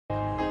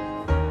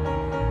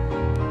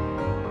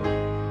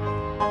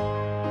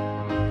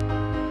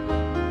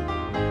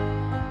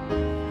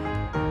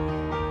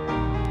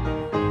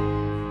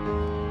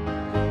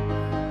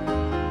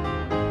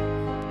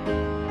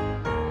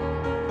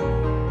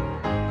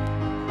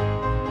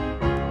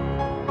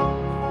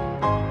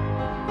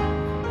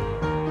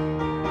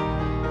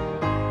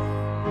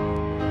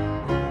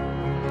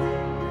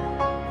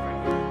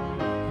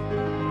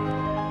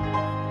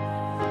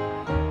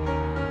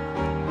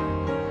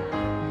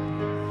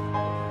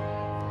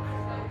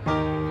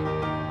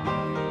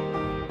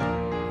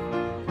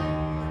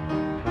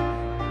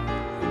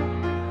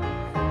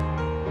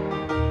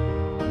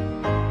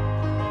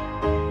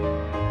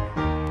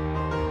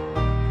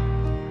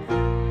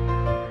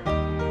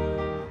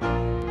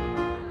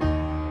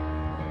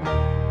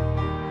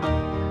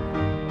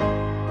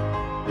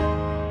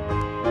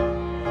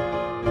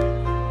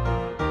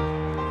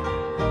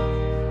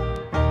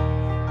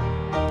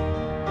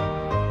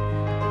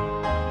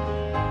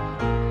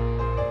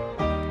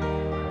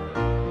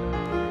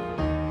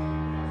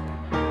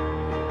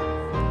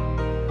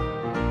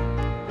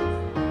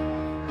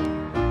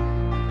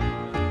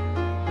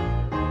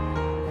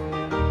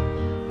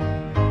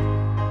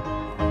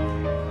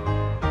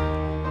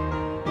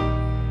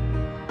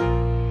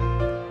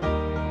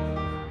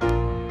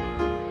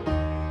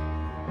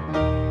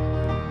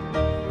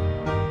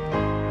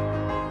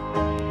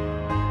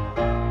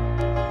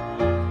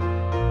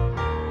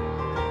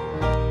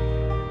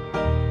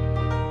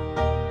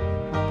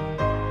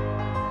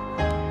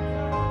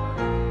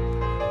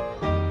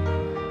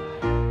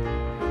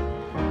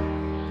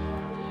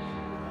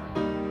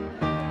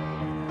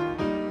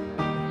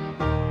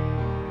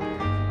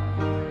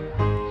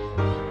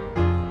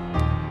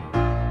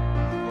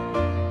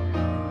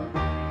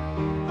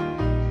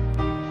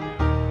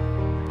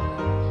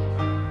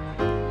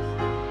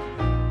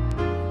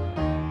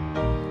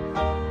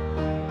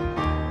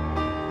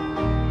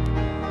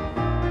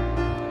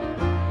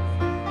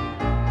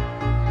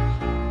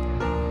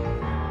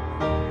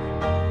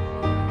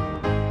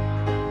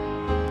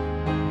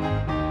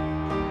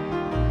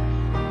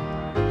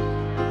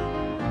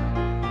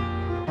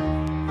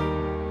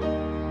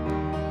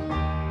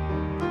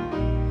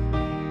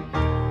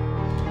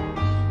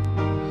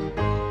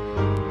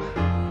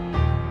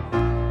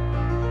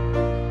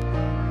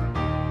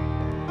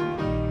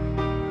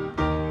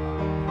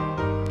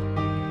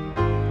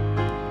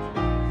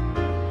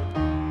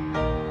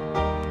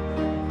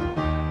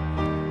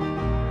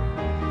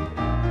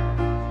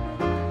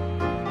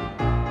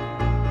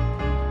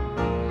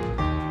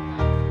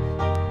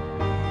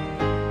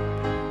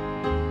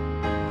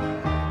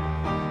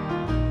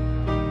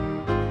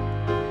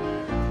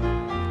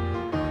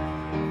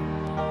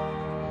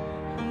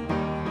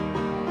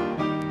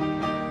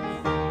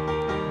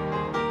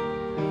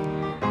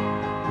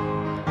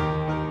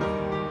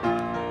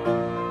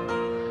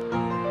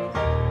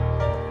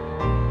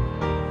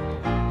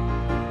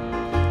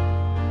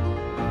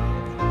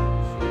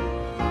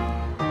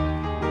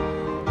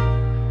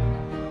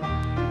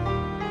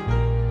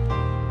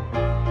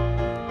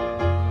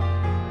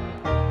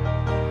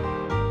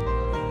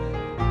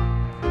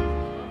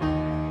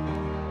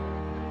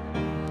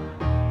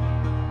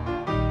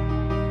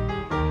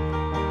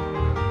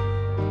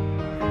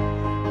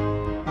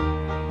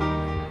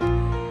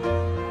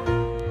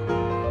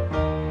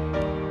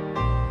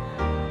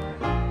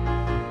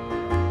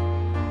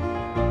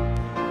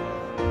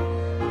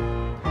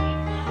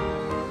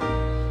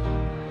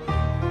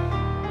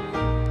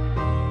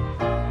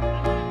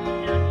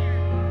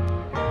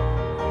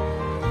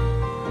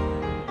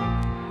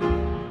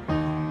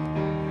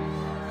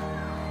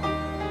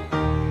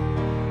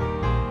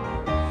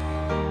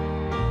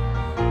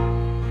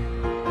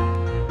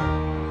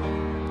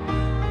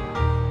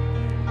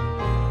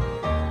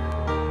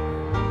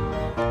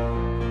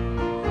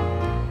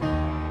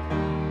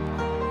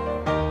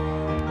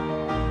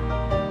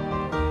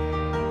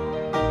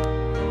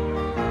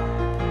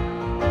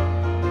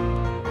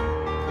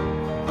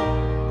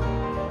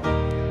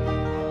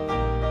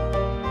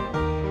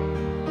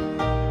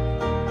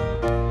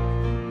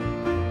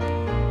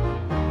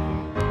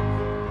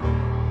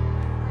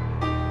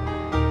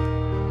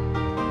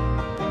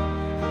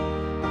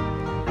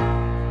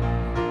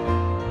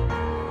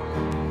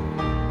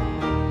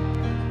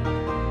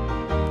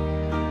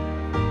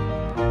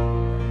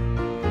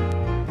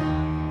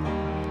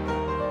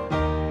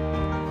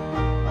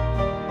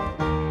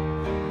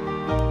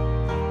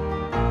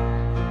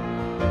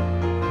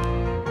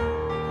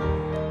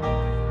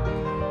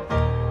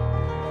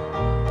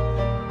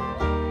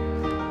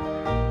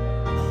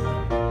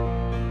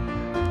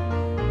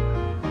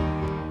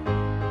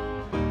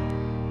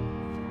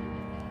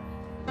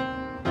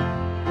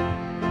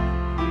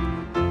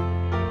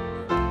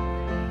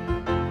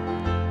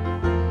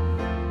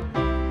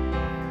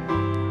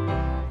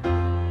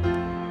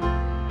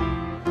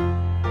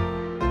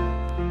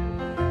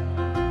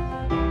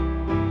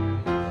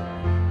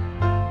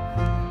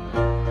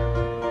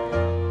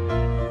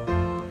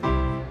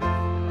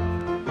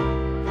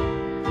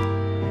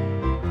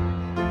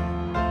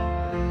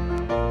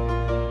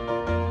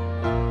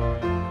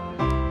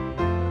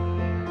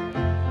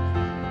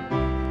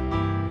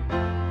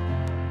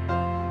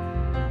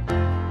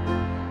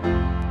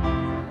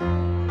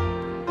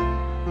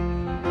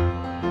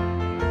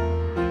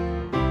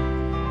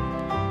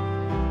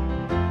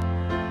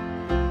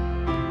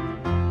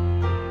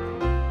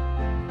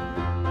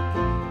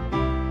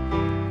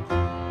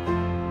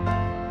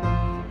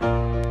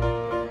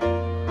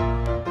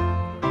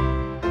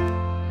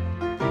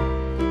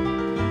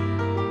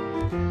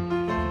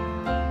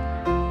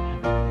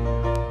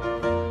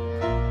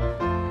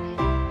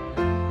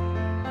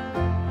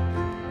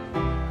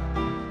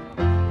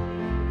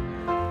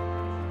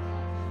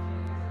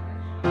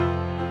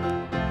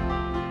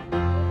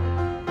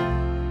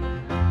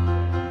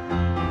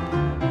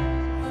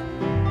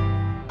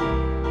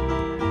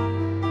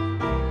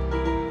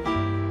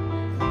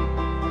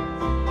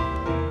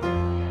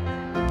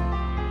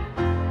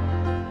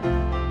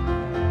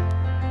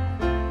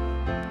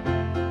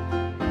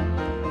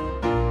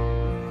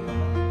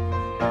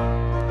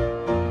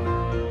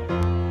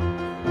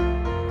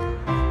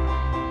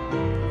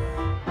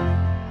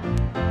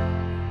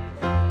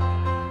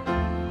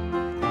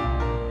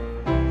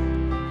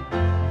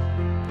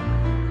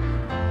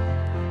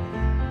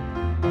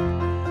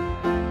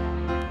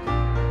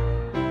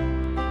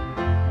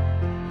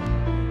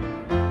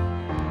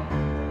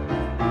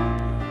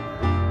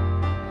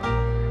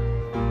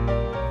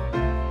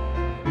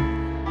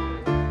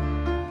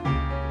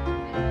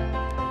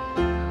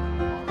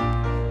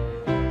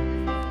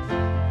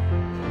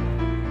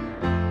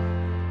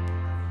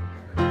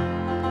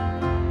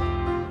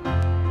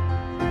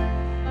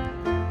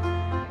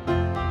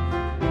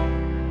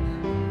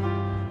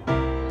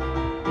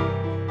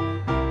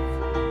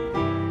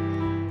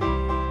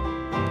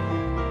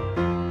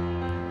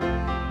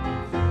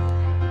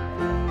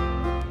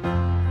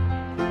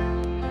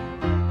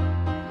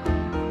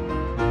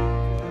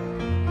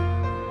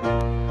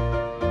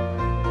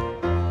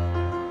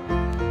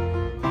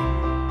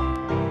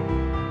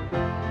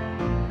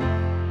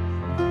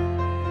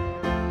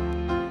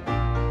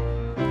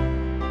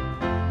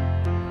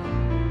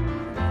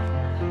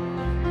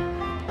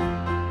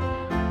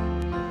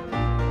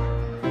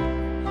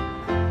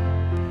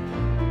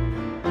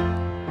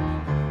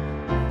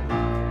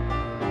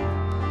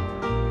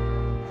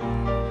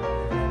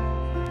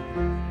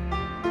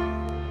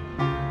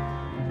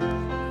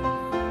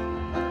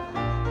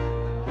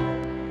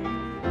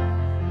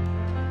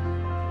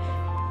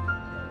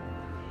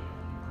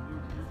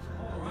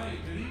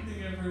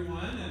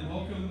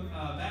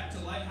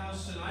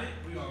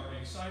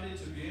excited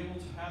to be able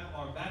to have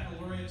our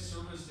baccalaureate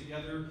service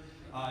together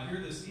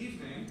here this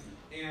evening.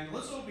 And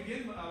let's all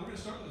begin. We're going to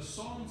start with a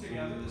song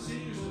together. The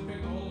seniors have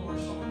picked all of our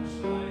songs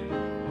tonight.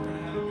 We're going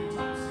to have a good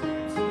time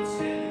singing. So let's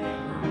stand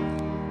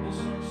together. We'll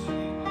start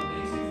singing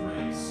Amazing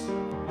Grace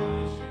by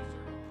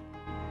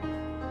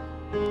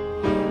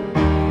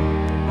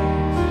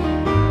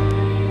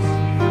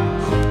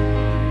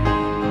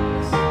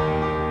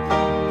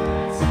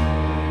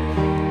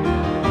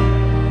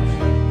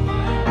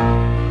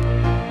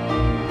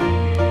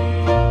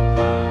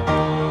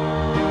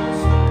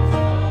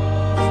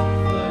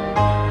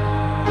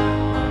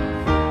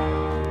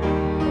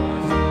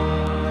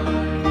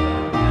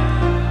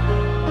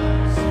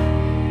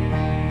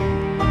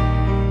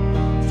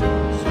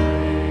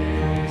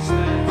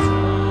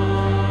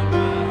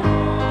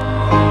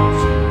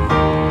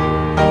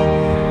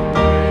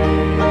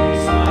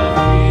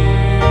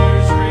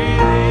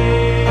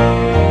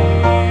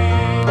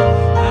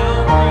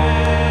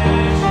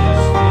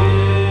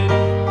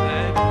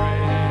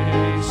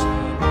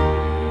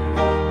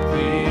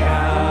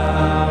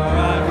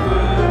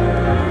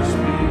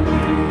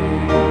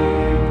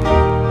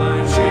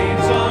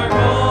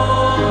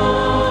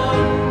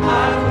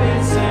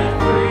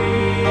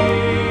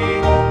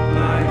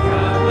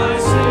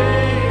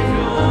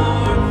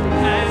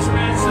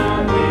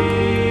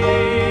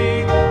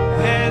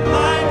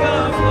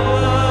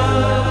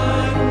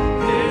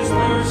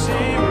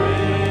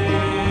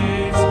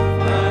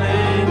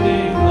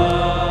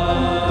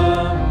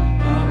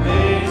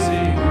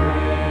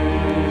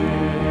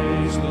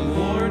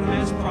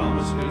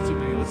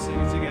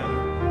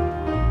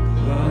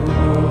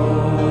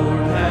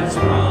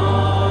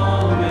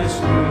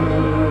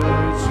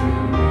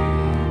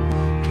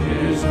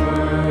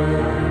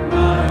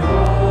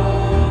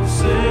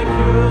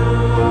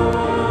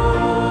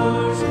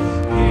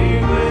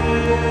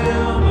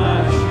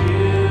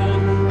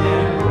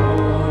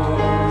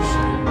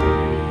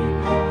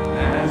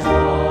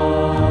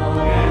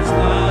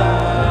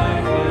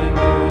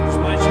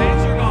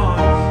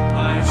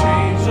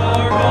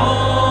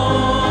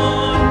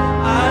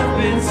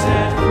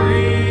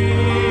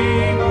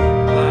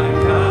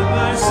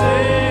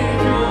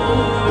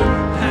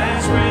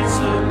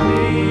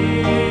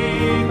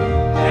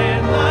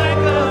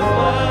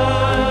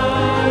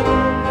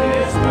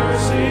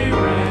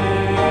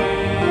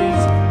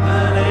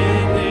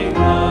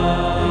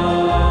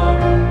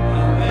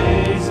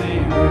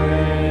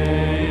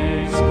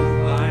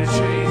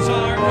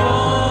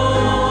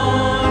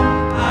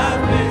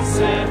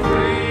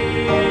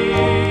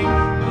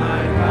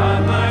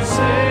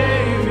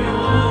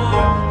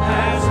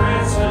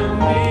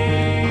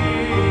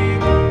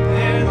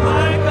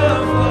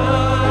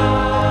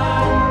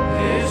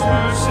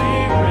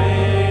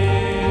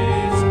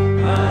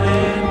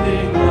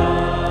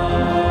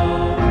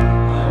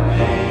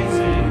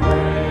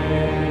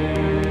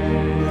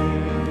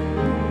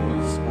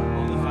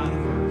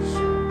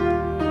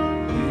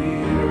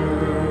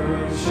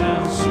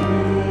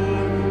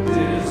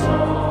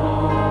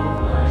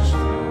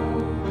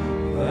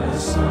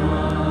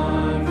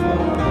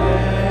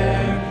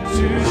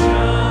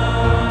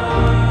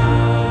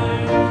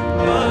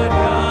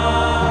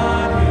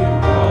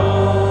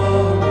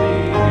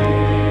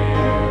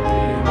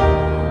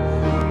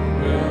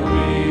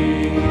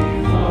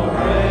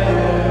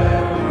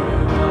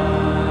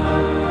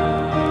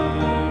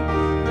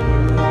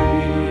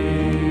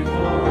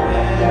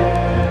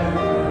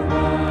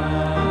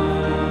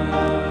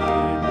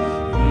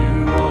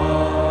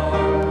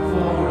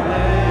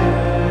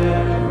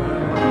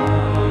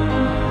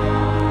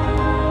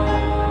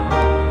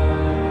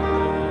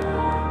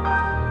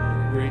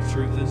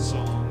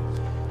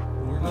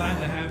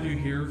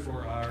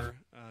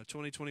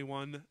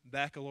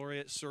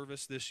Baccalaureate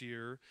service this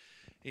year.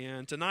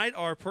 And tonight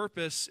our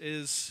purpose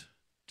is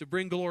to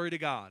bring glory to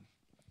God.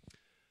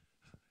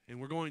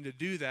 And we're going to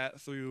do that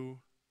through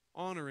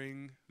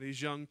honoring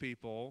these young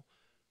people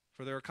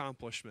for their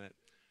accomplishment.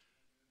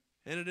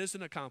 And it is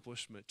an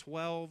accomplishment.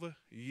 12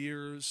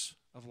 years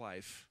of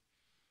life.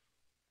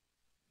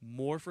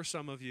 More for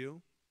some of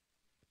you.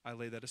 I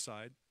lay that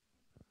aside.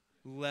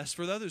 Less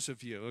for the others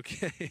of you,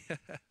 okay?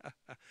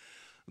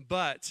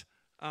 But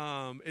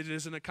it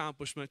is an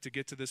accomplishment to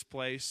get to this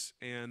place,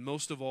 and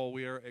most of all,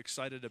 we are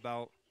excited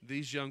about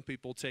these young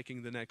people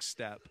taking the next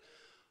step.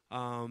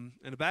 And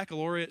a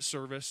baccalaureate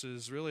service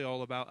is really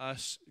all about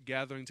us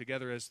gathering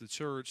together as the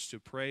church to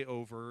pray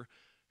over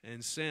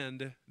and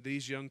send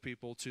these young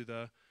people to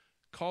the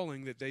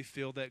calling that they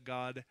feel that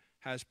God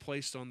has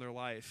placed on their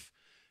life.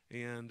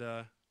 And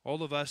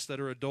all of us that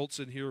are adults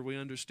in here, we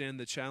understand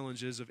the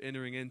challenges of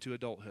entering into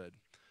adulthood,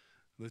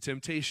 the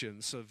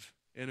temptations of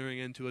entering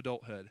into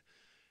adulthood.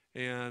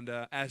 And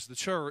as the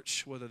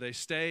church, whether they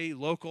stay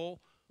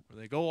local or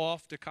they go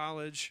off to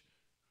college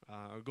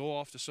or go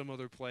off to some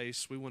other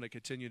place, we want to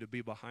continue to be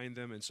behind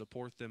them and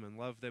support them and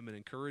love them and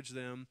encourage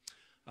them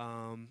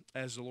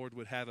as the Lord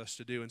would have us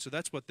to do. And so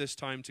that's what this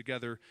time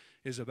together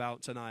is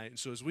about tonight. And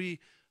so as we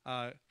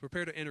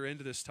prepare to enter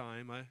into this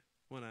time, I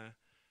want to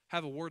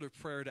have a word of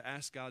prayer to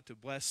ask God to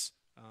bless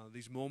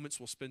these moments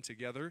we'll spend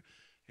together.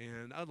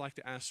 And I'd like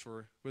to ask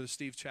for Brother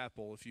Steve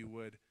Chappell, if you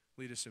would,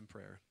 lead us in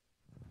prayer.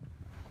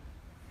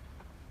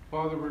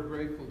 Father, we're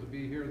grateful to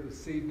be here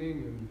this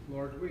evening, and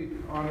Lord, we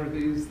honor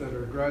these that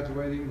are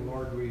graduating.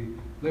 Lord, we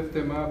lift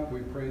them up.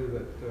 We pray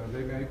that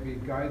they might be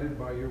guided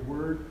by your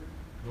word.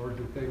 Lord,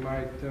 that they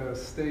might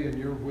stay in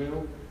your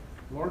will.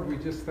 Lord, we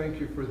just thank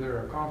you for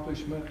their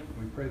accomplishment.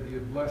 We pray that you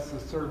bless the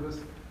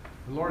service.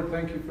 And Lord,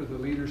 thank you for the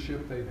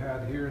leadership they've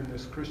had here in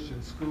this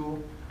Christian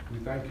school. We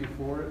thank you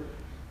for it.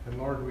 And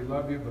Lord, we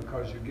love you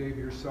because you gave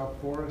yourself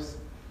for us.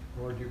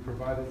 Lord, you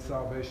provided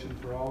salvation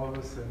for all of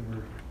us, and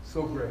we're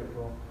so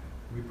grateful.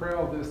 We pray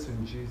all this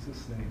in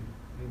Jesus' name.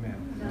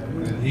 Amen.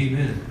 Amen.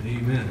 Amen.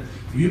 Amen.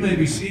 You may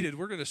be seated.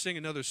 We're going to sing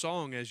another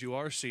song as you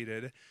are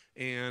seated.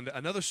 And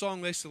another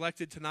song they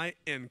selected tonight,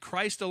 In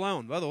Christ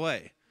Alone. By the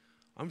way,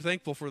 I'm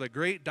thankful for the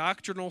great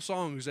doctrinal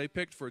songs they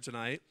picked for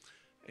tonight.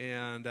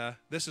 And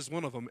this is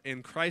one of them,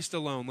 In Christ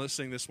Alone. Let's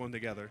sing this one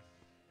together.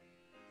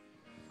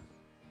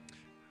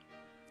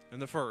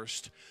 And the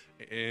first,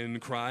 in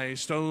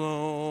Christ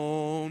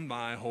alone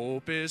my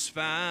hope is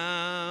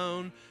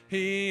found.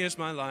 He is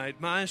my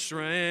light, my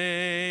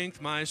strength,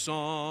 my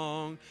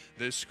song,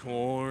 this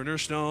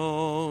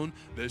cornerstone,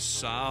 this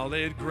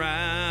solid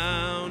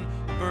ground,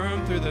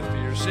 firm through the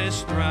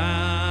fiercest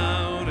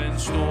drought and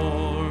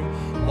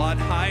storm. What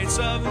heights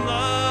of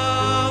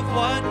love,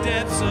 what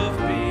depths of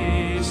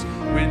peace,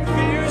 when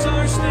fears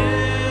are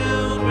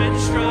stilled, when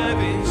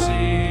striving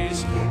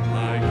cease,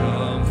 my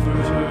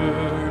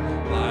comforter,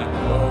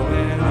 all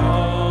in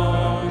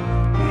all,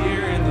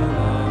 here in the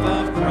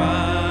love of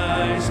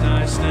Christ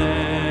I stand.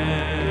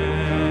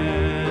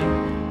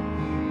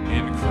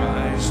 In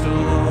Christ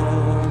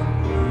alone,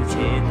 who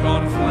took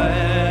on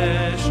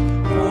flesh,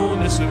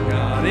 fullness of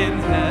God in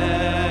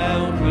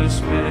helpless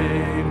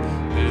babe,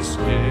 this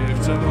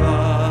gift of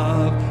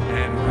love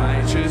and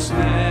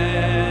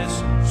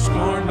righteousness,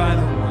 scorned by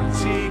the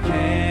ones he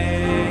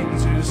came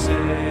to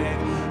save,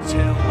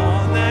 till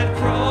on that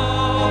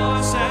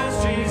cross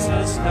as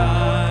Jesus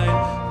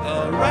died,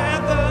 the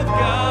wrath of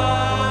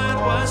God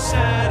was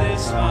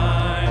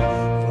satisfied,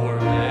 for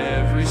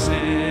every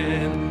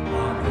sin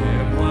on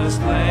him was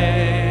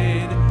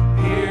laid.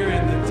 Here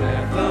in the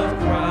death of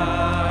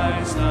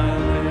Christ I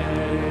live.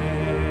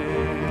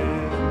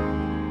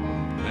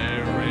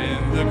 There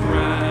in the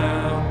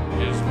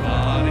ground his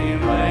body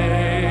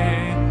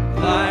lay,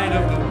 light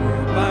of the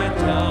world by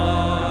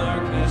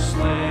darkness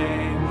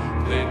slain,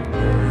 then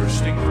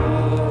bursting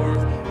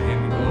forth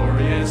in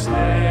glorious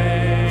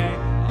day,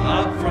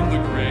 up from the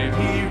grave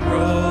he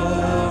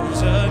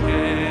rose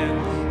again,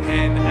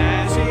 and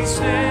as he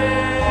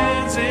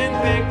stands in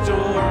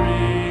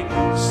victory,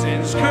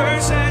 sin's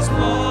curse has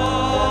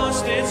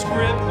lost its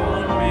grip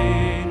on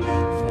me,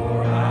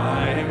 for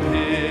I am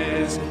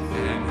his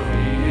and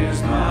he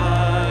is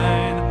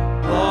mine,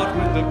 bought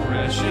with the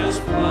precious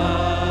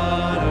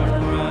blood of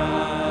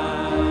Christ.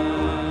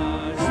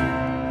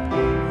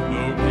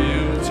 No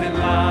guilt in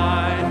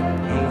life,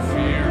 no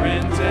fear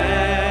in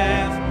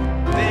death,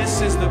 this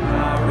is the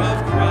power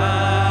of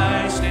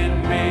Christ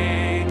in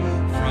me,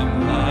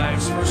 from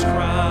life's first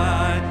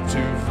cry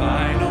to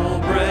final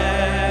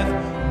breath,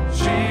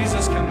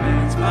 Jesus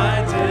commands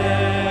my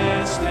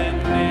destiny.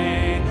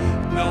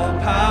 No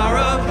power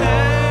of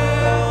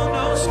hell,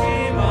 no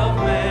scheme of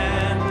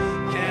man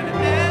can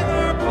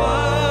ever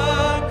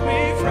pluck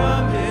me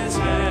from his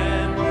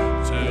hand,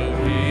 till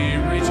he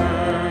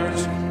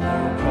returns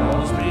or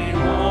calls me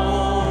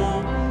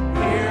home.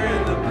 Here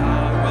in the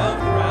power of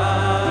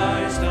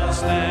Christ I'll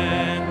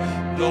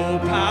stand. No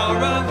power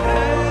of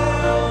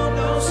hell,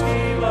 no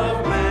scheme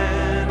of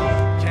man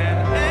can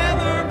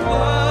ever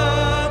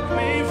pluck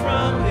me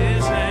from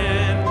his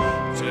hand,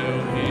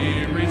 till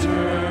he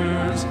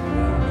returns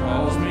or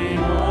calls me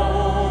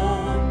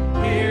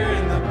home. Here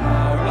in the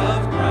power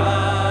of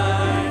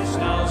Christ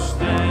I'll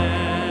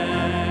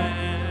stand.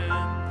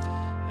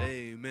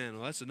 Amen.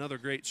 Well, that's another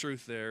great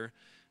truth there,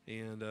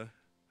 and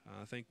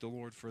thank the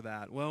Lord for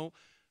that. Well,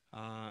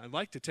 I'd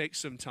like to take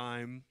some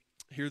time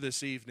here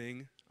this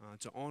evening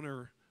to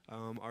honor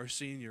our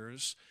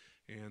seniors,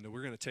 and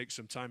we're going to take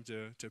some time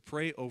to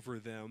pray over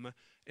them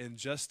in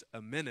just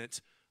a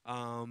minute.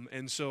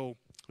 And so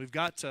we've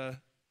got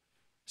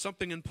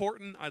something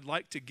important I'd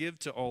like to give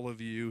to all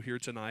of you here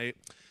tonight.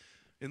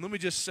 And let me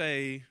just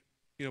say,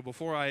 you know,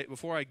 before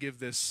I give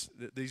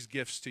these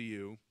gifts to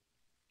you,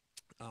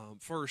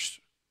 first,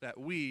 that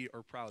we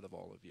are proud of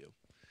all of you.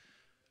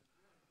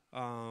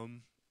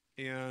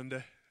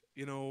 And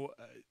you know,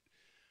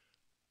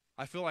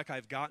 I feel like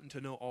I've gotten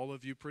to know all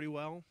of you pretty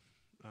well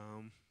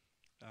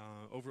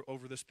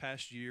over this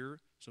past year.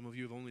 Some of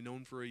you have only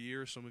known for a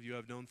year. Some of you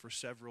have known for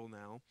several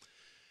now.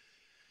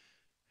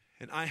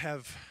 And I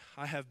have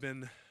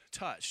been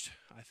touched.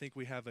 I think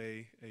we have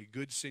a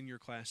good senior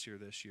class here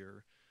this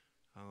year.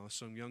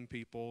 Some young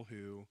people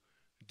who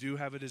do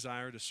have a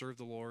desire to serve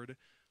the Lord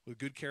with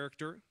good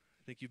character.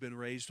 I think you've been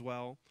raised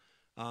well.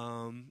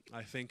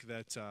 I think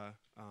that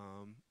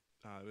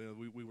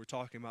we were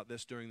talking about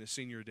this during the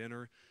senior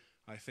dinner.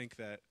 I think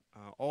that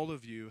all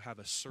of you have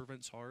a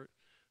servant's heart.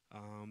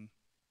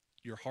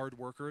 You're hard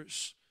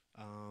workers,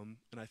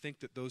 and I think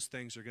that those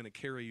things are going to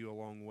carry you a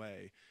long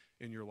way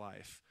in your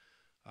life.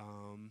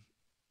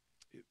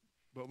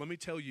 But let me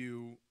tell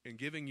you, in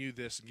giving you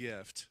this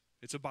gift,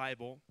 it's a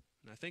Bible,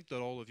 and I think that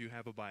all of you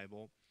have a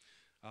Bible.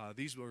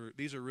 These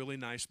are really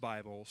nice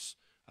Bibles.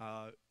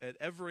 At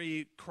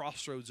every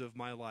crossroads of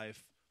my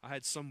life, I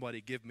had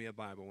somebody give me a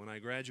Bible. When I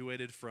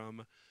graduated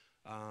from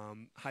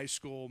high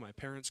school, my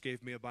parents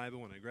gave me a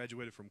Bible. When I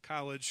graduated from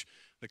college,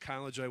 the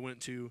college I went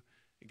to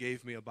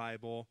gave me a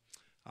Bible.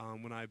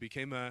 When I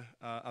became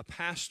a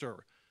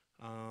pastor,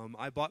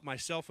 I bought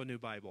myself a new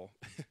Bible.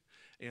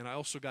 And I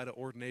also got an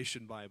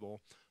ordination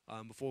Bible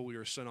before we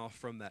were sent off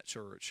from that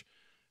church.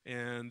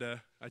 And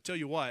I tell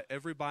you what,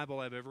 every Bible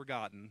I've ever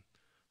gotten,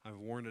 I've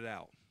worn it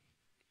out.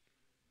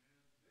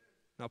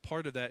 Now,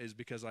 part of that is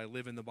because I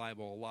live in the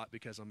Bible a lot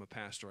because I'm a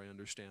pastor. I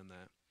understand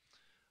that.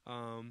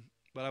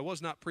 But I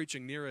was not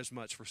preaching near as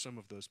much for some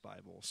of those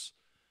Bibles.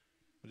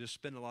 I just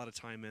spent a lot of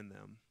time in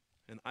them.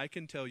 And I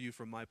can tell you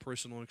from my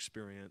personal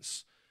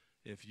experience,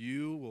 if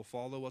you will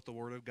follow what the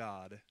Word of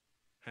God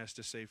has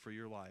to say for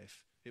your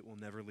life, it will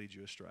never lead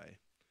you astray.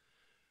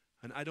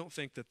 And I don't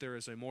think that there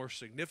is a more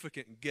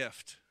significant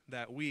gift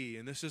that we,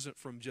 and this isn't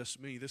from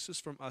just me, this is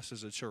from us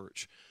as a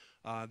church,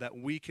 that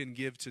we can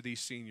give to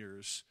these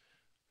seniors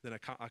than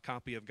a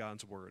copy of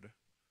God's Word.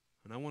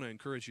 And I want to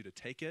encourage you to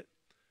take it.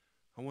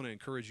 I want to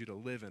encourage you to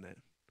live in it.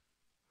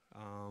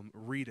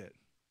 Read it.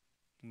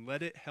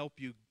 Let it help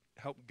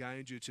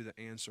guide you to the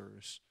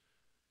answers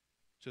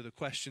to the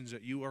questions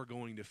that you are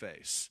going to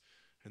face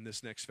in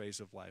this next phase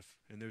of life.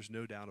 And there's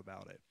no doubt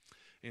about it.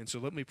 And so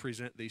let me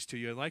present these to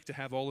you. I'd like to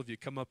have all of you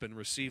come up and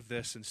receive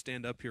this and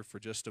stand up here for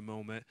just a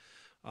moment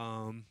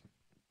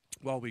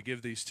while we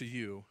give these to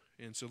you.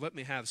 And so let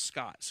me have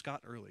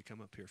Scott Early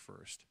come up here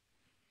first.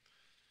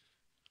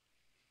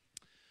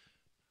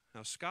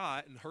 Now,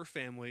 Scott and her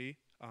family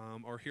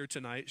are here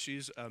tonight.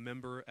 She's a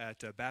member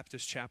at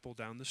Baptist Chapel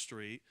down the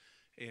street,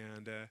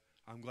 and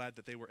I'm glad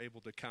that they were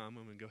able to come.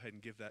 I'm going to go ahead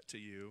and give that to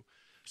you.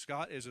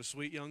 Scott is a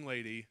sweet young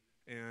lady,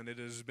 and it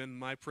has been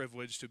my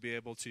privilege to be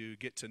able to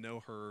get to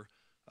know her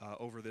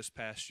over this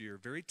past year.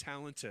 Very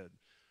talented,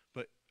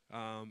 but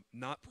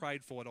not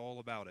prideful at all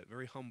about it.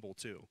 Very humble,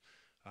 too.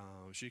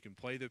 She can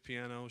play the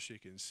piano. She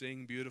can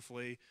sing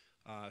beautifully.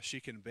 She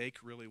can bake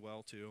really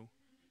well, too.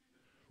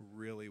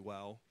 Really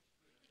well.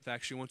 In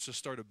fact, she wants to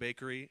start a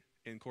bakery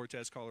in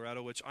Cortez,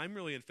 Colorado, which I'm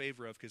really in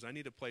favor of because I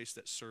need a place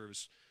that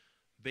serves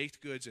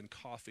baked goods and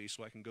coffee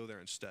so I can go there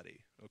and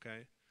study,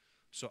 okay?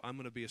 So I'm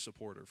going to be a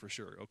supporter for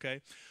sure,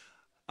 okay?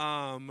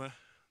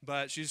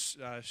 But she's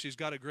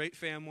got a great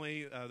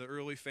family, the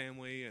Early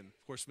family, and,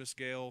 of course, Miss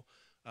Gail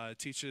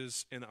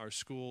teaches in our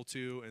school,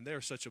 too, and they're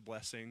such a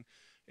blessing.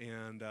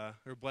 And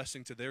they're a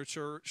blessing to their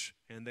church,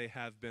 and they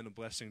have been a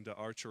blessing to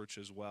our church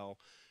as well.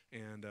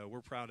 And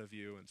we're proud of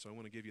you, and so I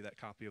want to give you that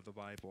copy of the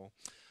Bible.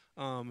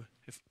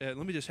 Let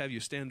me just have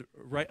you stand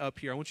right up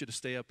here. I want you to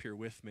stay up here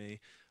with me.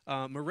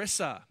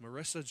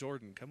 Marissa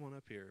Jordan, come on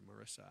up here,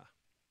 Marissa.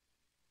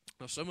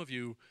 Now, some of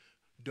you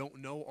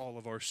don't know all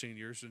of our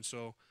seniors, and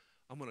so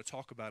I'm going to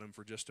talk about them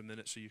for just a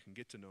minute so you can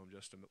get to know them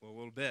just a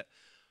little bit.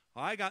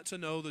 I got to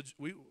know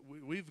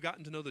we've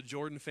gotten to know the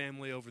Jordan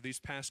family over these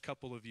past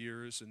couple of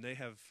years, and they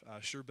have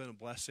sure been a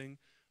blessing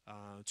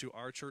to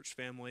our church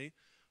family.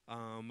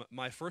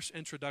 My first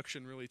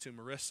introduction really to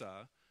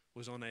Marissa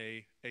was on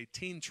a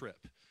teen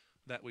trip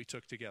that we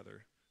took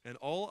together. And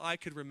all I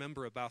could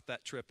remember about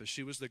that trip is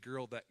she was the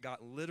girl that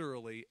got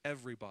literally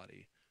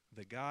everybody,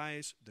 the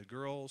guys, the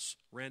girls,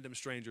 random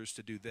strangers,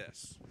 to do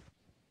this.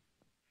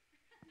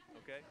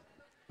 Okay?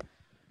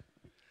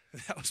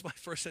 That was my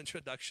first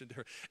introduction to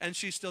her. And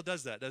she still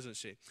does that, doesn't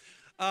she?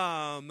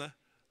 But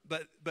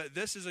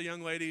this is a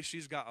young lady.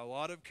 She's got a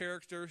lot of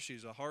character.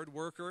 She's a hard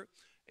worker.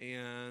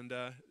 And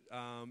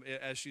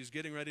as she's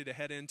getting ready to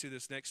head into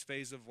this next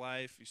phase of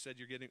life, you said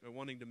you're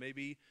wanting to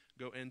maybe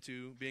go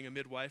into being a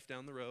midwife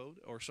down the road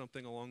or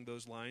something along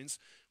those lines,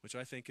 which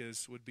I think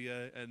would be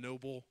a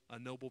noble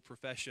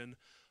profession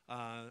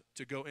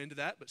to go into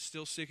that, but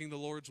still seeking the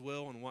Lord's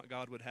will and what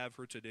God would have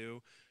her to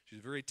do. She's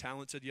a very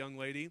talented young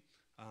lady,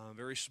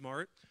 very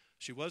smart.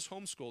 She was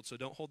homeschooled, so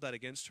don't hold that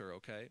against her,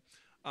 okay?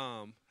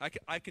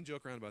 I can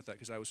joke around about that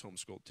because I was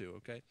homeschooled too,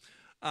 okay?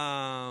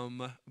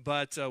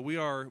 But we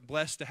are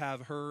blessed to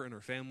have her and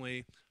her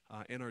family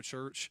in our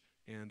church,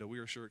 and we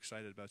are sure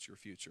excited about your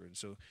future. And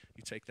so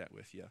you take that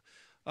with you.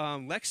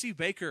 Lexi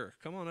Baker,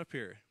 come on up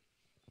here.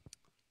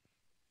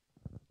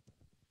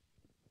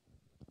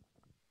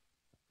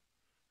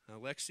 Now,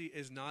 Lexi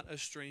is not a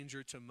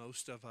stranger to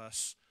most of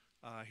us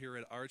here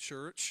at our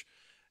church,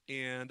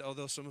 and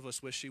although some of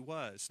us wish she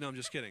was. No, I'm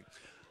just kidding.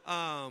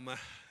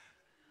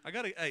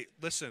 Hey,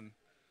 listen,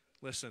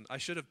 I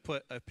should have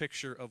put a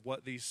picture of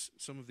what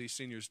some of these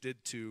seniors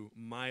did to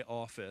my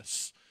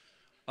office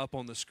up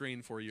on the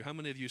screen for you. How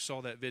many of you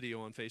saw that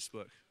video on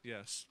Facebook?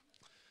 Yes.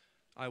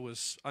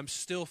 I'm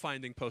still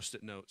finding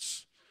Post-it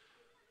notes.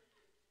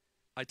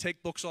 I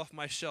take books off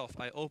my shelf.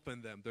 I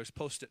open them. There's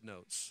Post-it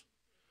notes.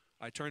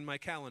 I turn my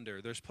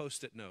calendar. There's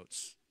Post-it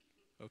notes.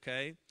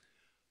 Okay?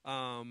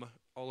 all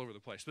over the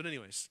place. But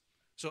anyways,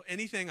 so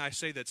anything I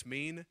say that's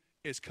mean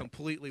is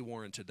completely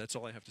warranted. That's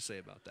all I have to say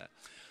about that.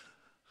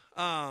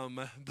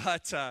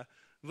 But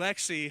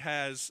Lexi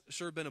has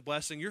sure been a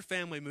blessing. Your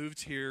family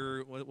moved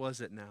here, what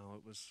was it now?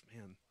 It was,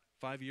 man,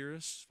 5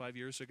 years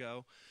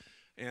ago.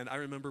 And I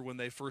remember when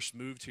they first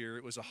moved here,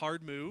 it was a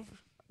hard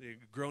move.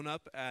 They'd grown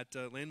up at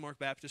Landmark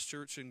Baptist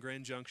Church in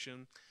Grand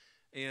Junction.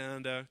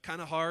 And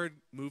kind of hard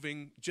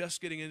moving,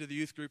 just getting into the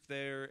youth group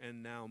there,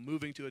 and now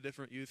moving to a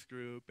different youth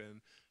group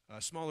and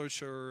a smaller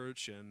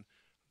church and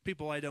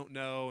people I don't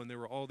know, and there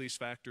were all these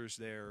factors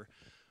there.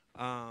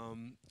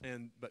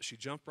 But she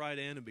jumped right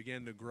in and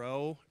began to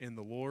grow in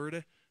the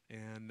Lord,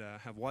 and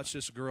have watched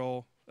this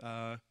girl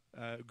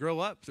grow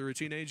up through her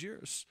teenage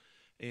years.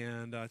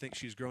 And I think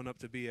she's grown up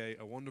to be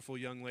a wonderful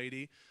young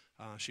lady.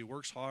 She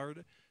works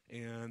hard.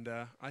 And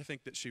I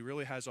think that she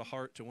really has a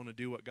heart to want to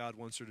do what God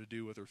wants her to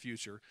do with her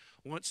future.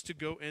 Wants to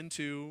go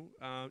into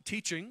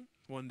teaching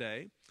one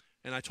day.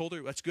 And I told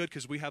her, that's good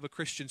because we have a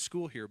Christian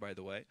school here, by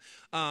the way.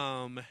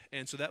 And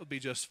so that would be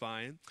just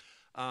fine.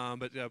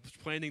 But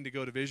planning to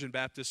go to Vision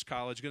Baptist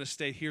College, going to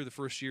stay here the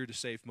first year to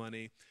save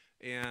money.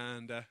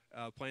 And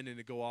planning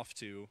to go off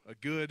to a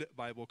good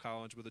Bible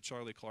college with a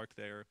Charlie Clark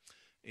there.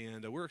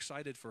 And we're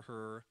excited for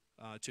her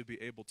to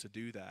be able to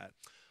do that.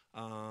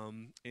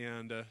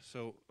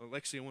 So,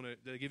 Alexi, I want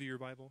to give you your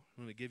Bible.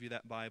 I'm going to give you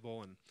that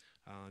Bible and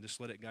just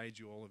let it guide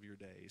you all of your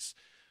days.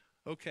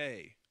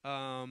 Okay.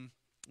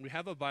 We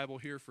have a Bible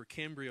here for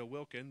Cambria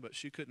Wilkin, but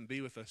she couldn't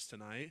be with us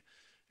tonight.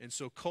 And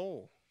so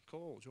Cole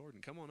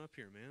Jordan, come on up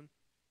here, man.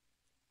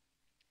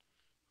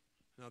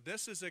 Now,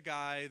 this is a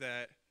guy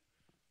that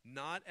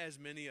not as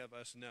many of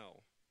us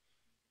know,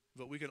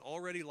 but we can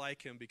already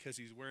like him because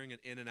he's wearing an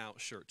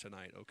In-N-Out shirt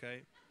tonight,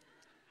 okay?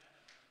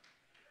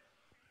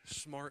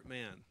 Smart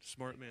man.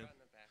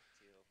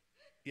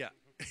 Yeah,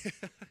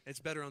 it's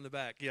better on the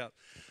back. Yeah,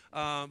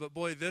 but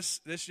boy,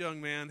 this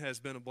young man has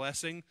been a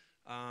blessing.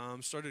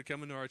 Started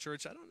coming to our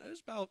church. I don't know. It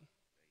was about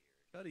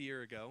a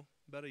year ago.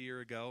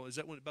 Is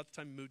that about the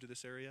time he moved to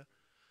this area?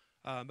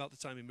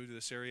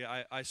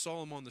 I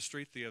saw him on the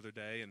street the other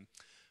day, and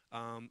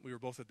we were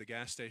both at the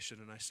gas station.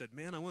 And I said,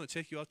 "Man, I want to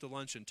take you out to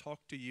lunch and talk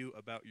to you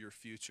about your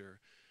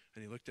future."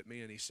 And he looked at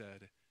me and he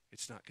said,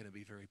 "It's not going to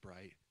be very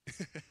bright."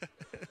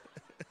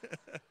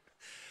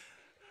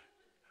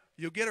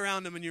 You'll get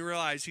around him and you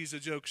realize he's a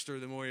jokester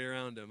the more you're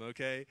around him,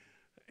 okay?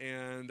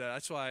 And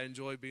that's why I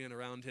enjoy being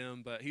around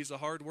him. But he's a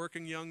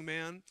hard-working young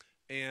man,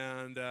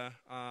 and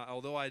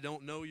although I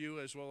don't know you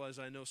as well as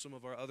I know some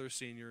of our other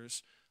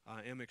seniors,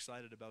 I am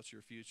excited about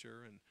your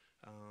future. And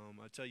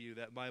I tell you,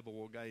 that Bible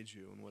will guide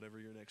you in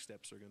whatever your next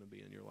steps are going to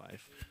be in your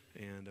life.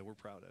 And we're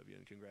proud of you,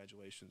 and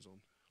congratulations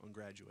on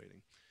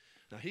graduating.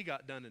 Now, he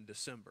got done in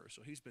December,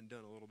 so he's been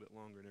done a little bit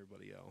longer than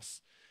everybody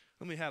else.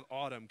 Let me have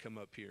Autumn come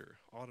up here.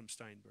 Autumn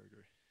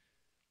Steinberger.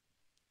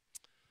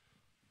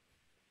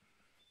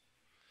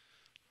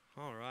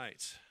 All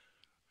right.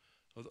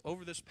 Well,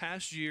 over this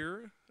past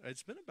year,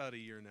 it's been about a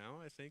year now,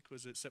 I think.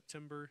 Was it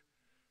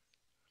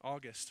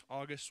August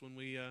when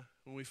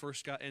we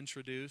first got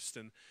introduced,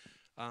 and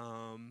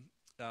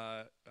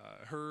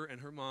her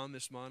and her mom,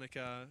 Miss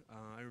Monica,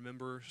 I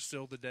remember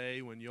still the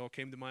day when you all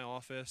came to my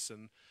office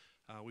and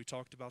we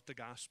talked about the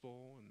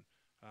gospel, and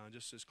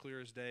just as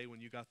clear as day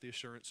when you got the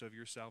assurance of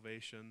your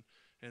salvation,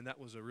 and that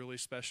was a really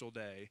special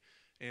day.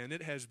 And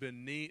it has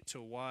been neat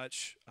to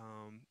watch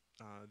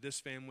this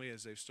family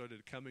as they've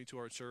started coming to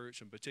our church,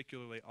 and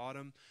particularly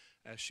Autumn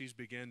as she's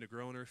began to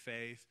grow in her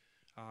faith,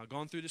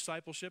 gone through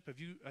discipleship.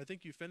 I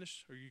think you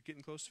finished? Are you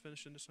getting close to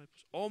finishing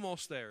discipleship?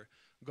 Almost there.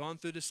 Gone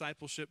through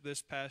discipleship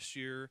this past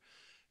year,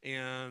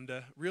 and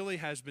really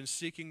has been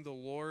seeking the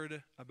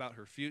Lord about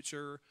her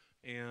future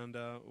and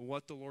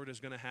what the Lord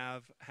is going to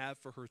have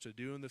for her to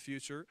do in the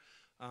future.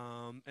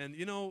 And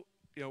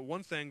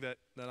one thing that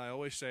I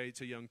always say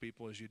to young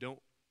people is you don't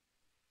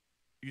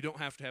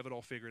have to have it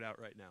all figured out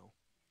right now.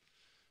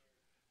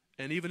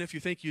 And even if you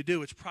think you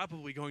do, it's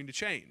probably going to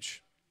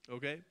change,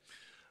 okay?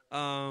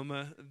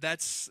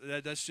 That's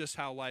just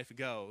how life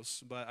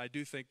goes. But I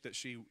do think that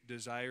she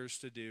desires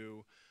to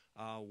do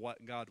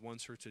what God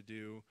wants her to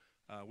do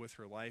with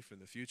her life in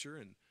the future.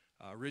 And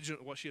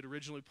what she had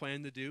originally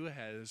planned to do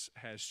has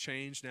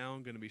changed now.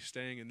 I'm going to be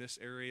staying in this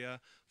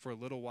area for a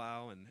little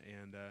while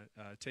and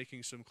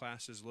taking some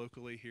classes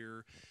locally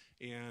here.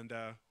 And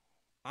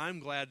I'm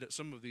glad that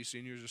some of these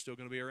seniors are still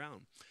going to be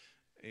around.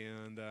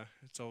 And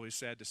it's always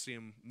sad to see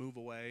them move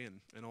away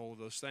and all of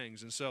those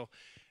things. And so,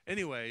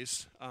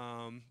 anyways,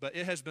 but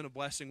it has been a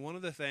blessing. One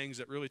of the things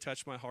that really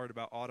touched my heart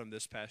about Autumn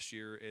this past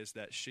year is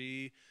that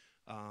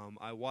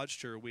I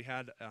watched her. We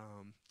had,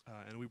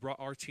 and we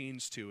brought our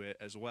teens to it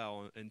as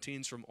well. And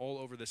teens from all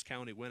over this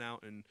county went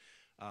out and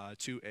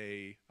to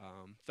a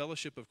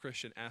Fellowship of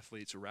Christian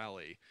Athletes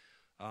rally.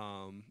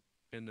 I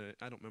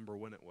don't remember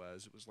when it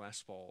was. It was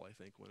last fall, I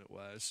think, when it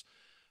was.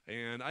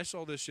 And I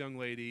saw this young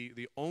lady,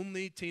 the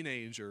only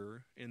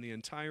teenager in the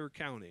entire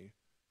county,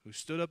 who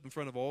stood up in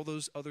front of all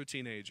those other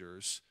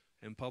teenagers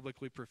and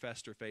publicly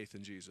professed her faith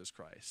in Jesus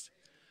Christ.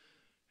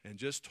 And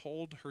just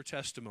told her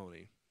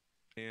testimony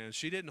and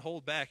she didn't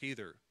hold back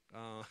either.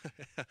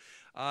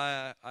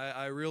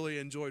 I really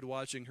enjoyed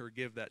watching her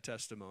give that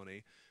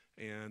testimony,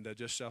 and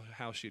just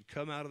how she'd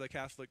come out of the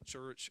Catholic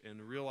Church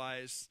and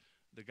realized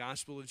the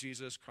gospel of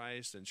Jesus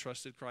Christ and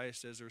trusted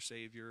Christ as her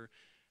Savior.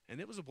 And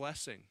it was a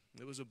blessing.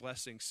 It was a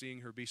blessing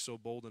seeing her be so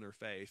bold in her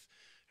faith,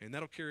 and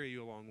that'll carry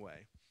you a long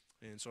way.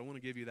 And so I want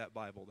to give you that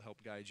Bible to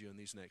help guide you in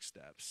these next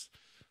steps.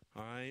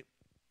 All right?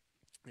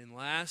 And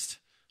last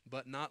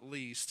but not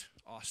least,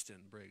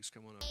 Austin Briggs,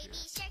 come on up here.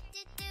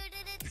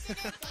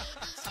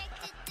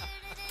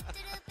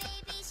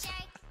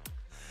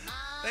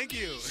 Thank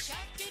you.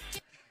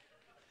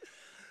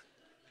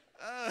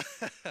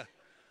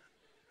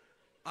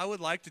 I would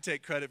like to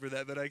take credit for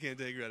that, but I can't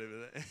take credit for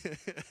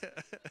that.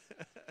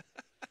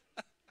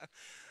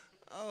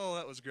 Oh,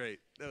 that was great.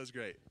 That was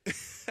great.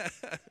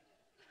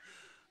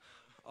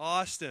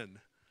 Austin,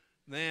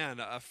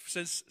 man,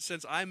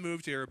 since I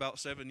moved here about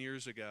 7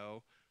 years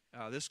ago,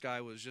 this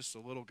guy was just a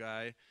little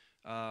guy.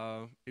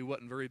 He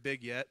wasn't very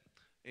big yet,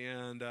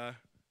 and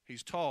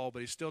he's tall, but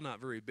he's still not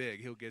very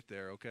big. He'll get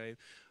there, okay?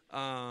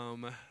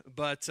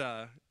 But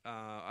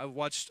I've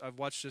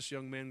watched this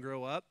young man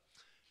grow up,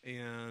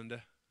 and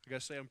I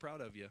gotta say I'm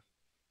proud of you.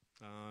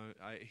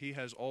 He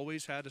has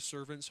always had a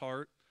servant's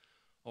heart,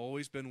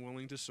 always been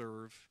willing to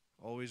serve,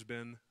 always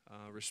been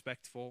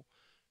respectful,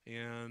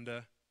 and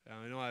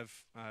I know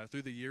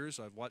through the years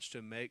I've watched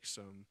him make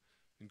some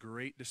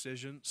great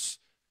decisions,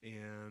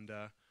 and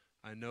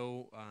I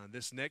know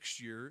this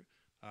next year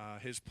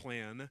his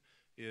plan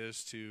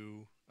is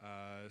to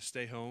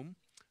stay home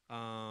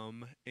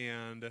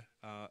and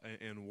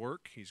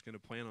work. He's going to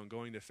plan on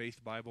going to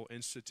Faith Bible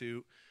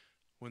Institute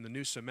when the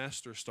new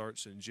semester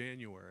starts in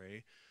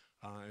January,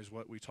 is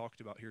what we talked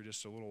about here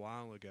just a little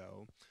while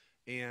ago,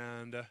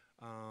 and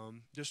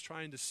just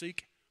trying to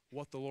seek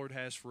what the Lord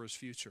has for his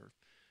future.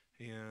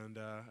 And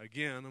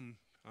again,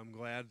 I'm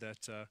glad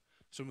that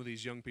some of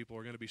these young people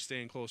are going to be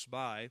staying close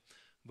by.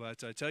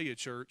 But I tell you,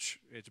 church,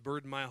 it's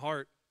burdened my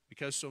heart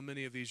because so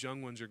many of these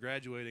young ones are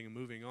graduating and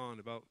moving on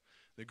about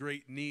the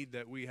great need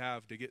that we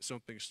have to get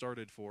something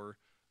started for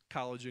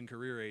college and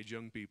career age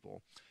young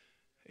people.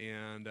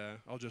 And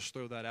I'll just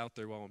throw that out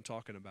there while I'm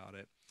talking about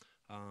it.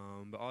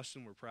 But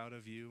Austin, we're proud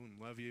of you and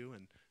love you,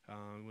 and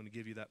I want to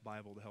give you that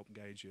Bible to help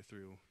guide you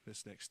through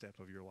this next step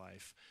of your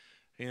life.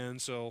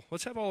 And so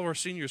let's have all of our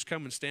seniors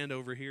come and stand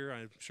over here.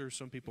 I'm sure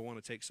some people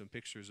want to take some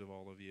pictures of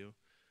all of you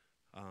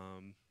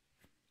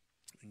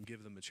and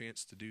give them a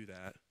chance to do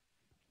that.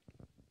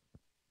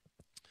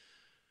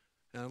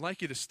 And I'd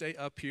like you to stay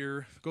up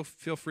here.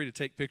 Feel free to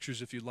take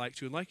pictures if you'd like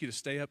to. I'd like you to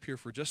stay up here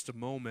for just a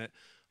moment.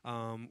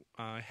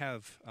 I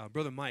have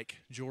Brother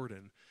Mike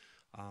Jordan.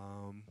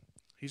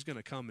 He's going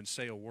to come and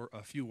say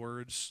a few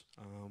words,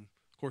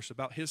 of course,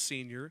 about his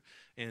senior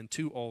and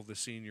to all the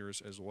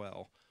seniors as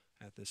well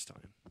at this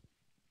time.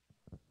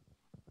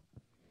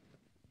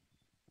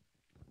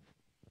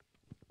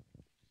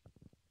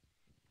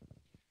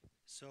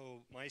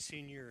 So my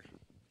senior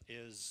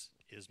is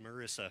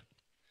Marissa,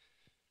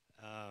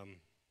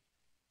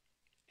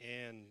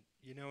 and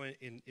you know,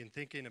 in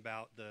thinking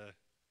about I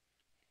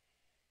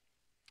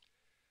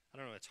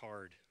don't know, it's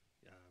hard.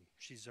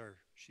 She's our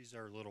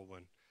little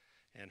one,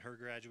 and her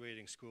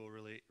graduating school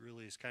really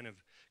is kind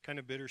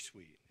of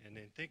bittersweet. And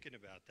in thinking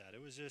about that,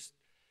 it was just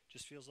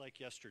feels like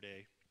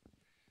yesterday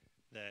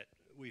that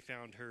we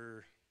found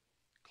her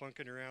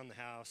clunking around the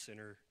house in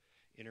her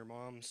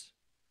mom's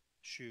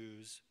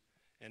shoes,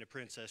 and a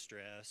princess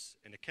dress,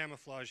 and a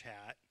camouflage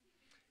hat,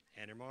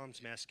 and her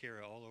mom's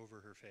mascara all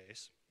over her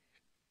face.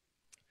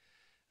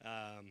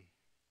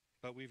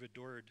 But we've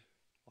adored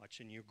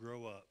watching you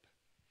grow up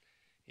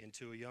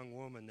into a young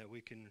woman that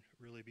we can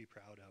really be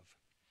proud of.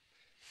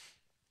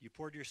 You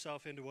poured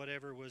yourself into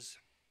whatever it was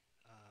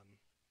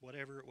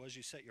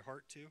you set your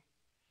heart to,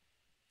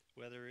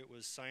 whether it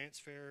was science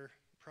fair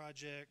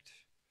project,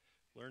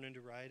 learning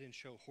to ride and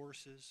show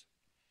horses,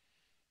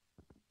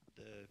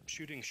 the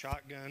shooting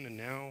shotgun, and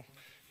now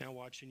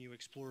watching you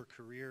explore a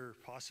career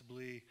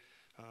possibly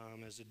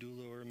as a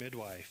doula or a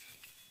midwife.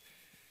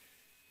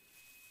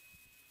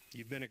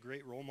 You've been a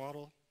great role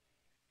model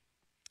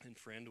and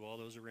friend to all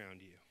those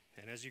around you.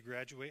 And as you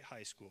graduate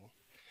high school,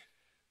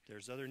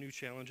 there's other new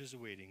challenges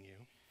awaiting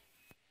you.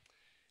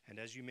 And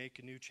as you make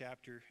a new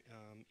chapter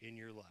in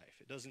your life,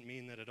 it doesn't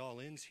mean that it all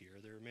ends here.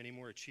 There are many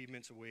more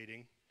achievements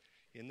awaiting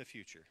in the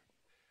future.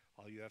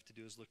 All you have to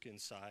do is look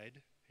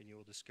inside, and you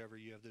will discover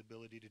you have the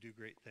ability to do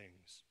great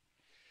things.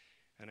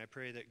 And I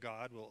pray that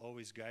God will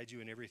always guide you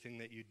in everything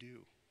that you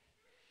do.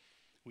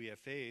 We have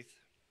faith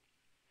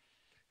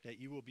that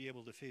you will be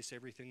able to face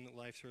everything that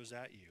life throws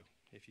at you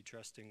if you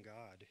trust in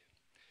God.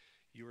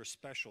 You are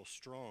special,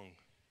 strong,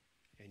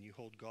 and you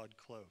hold God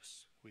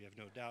close. We have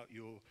no doubt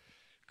you will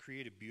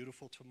create a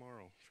beautiful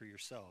tomorrow for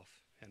yourself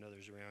and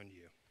others around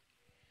you.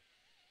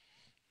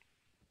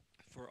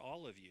 For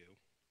all of you,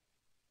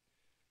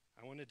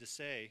 I wanted to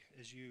say,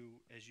 as you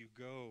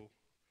go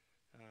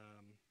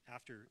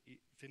after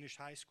finish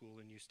high school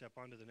and you step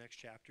onto the next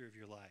chapter of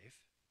your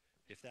life,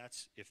 if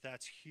that's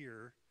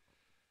here,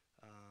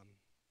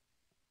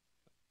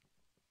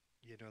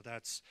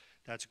 that's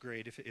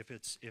great. If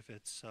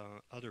it's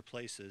other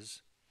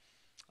places,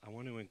 I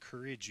want to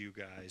encourage you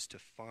guys to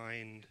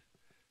find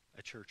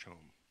a church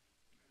home.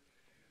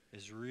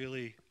 Is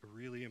really a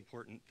really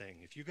important thing.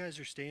 If you guys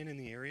are staying in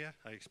the area,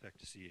 I expect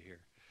to see you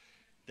here.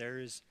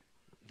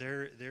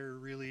 There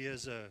really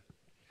is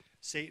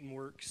Satan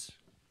works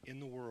in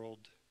the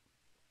world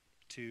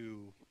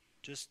to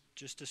just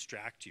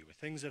distract you with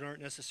things that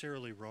aren't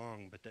necessarily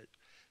wrong, but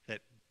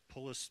that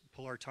pull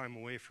our time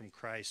away from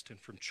Christ and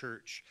from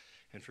church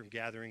and from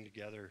gathering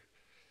together.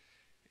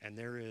 And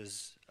there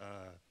is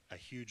a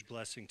huge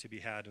blessing to be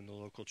had in the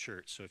local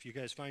church. So if you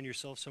guys find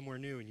yourself somewhere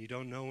new and you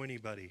don't know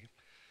anybody,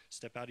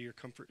 step out of your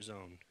comfort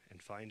zone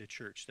and find a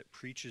church that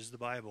preaches the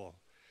Bible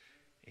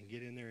and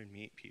get in there and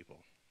meet people.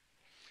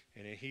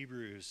 And in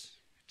Hebrews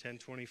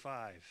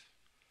 10:25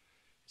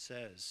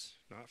 says,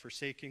 not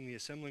forsaking the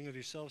assembling of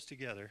yourselves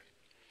together,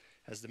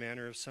 as the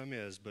manner of some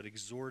is, but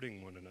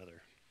exhorting one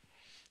another,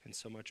 and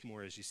so much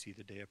more as you see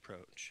the day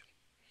approach.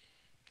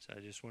 So I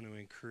just want to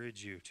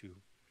encourage you to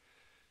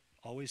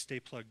always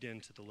stay plugged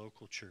into the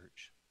local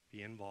church.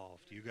 Be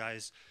involved. You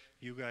guys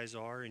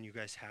are, and you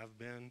guys have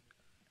been,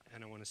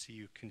 and I want to see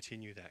you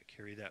continue that,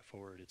 carry that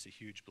forward. It's a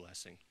huge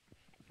blessing.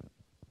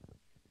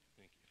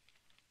 Thank you.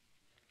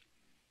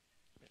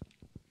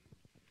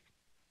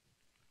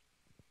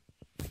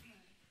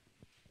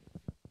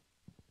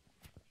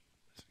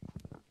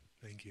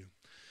 Thank you.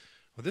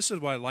 Well, this is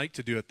what I'd like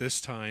to do at this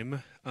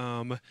time.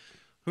 Let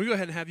me go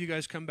ahead and have you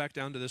guys come back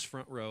down to this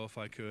front row if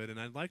I could,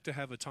 and I'd like to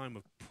have a time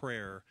of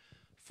prayer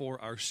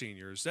for our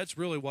seniors. That's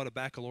really what a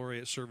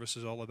baccalaureate service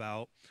is all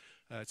about.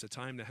 It's a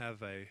time to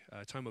have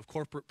a time of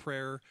corporate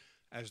prayer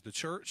as the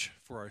church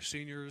for our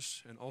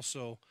seniors, and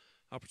also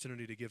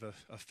opportunity to give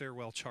a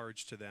farewell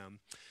charge to them.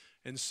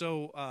 And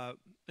so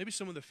maybe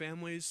some of the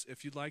families,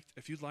 if you'd like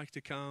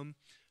to come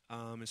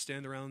and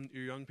stand around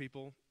your young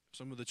people,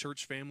 some of the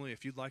church family,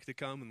 if you'd like to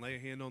come and lay a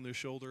hand on their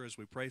shoulder as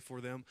we pray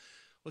for them,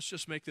 let's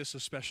just make this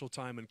a special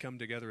time and come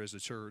together as a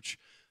church.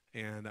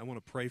 And I want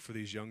to pray for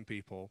these young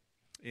people.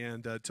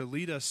 And to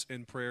lead us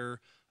in prayer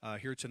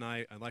here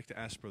tonight, I'd like to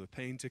ask Brother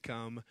Payne to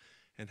come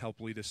and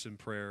help lead us in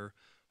prayer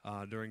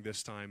during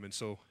this time. And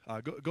so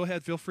go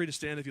ahead, feel free to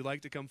stand if you'd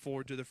like to come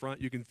forward to the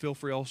front. You can feel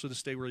free also to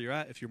stay where you're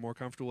at if you're more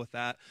comfortable with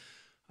that.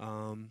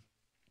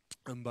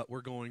 But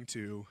we're going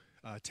to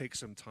take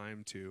some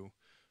time to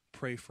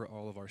pray for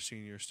all of our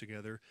seniors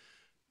together.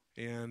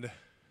 And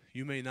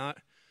you may not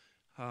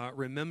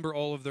remember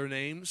all of their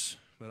names,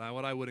 but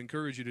what I would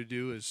encourage you to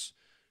do is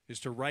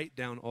to write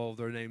down all of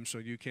their names so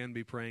you can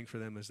be praying for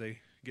them as they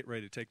get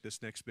ready to take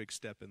this next big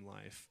step in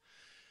life.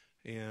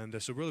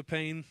 And so Brother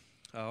Payne,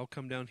 I'll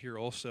come down here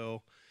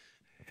also.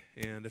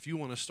 And if you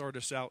want to start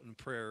us out in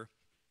prayer,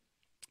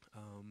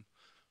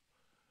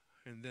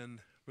 and then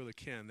Brother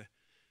Ken,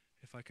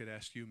 if I could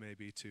ask you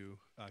maybe to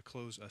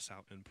close us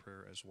out in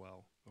prayer as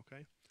well,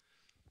 okay?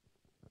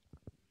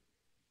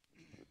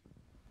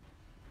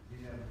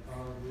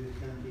 Father, we just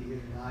come to you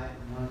here tonight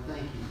and want to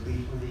thank you for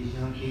each one of these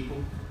young people.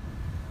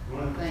 We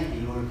want to thank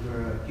you, Lord,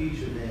 for a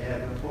future they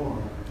have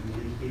before them. We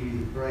just give you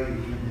the praise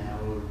even now,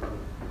 Lord,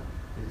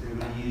 that they're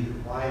going to use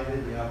it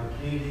wisely, the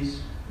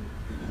opportunities.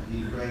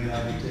 We pray,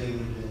 God, that they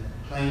would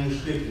claim the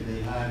scripture,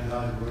 they hide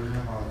God's word in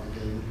their heart, that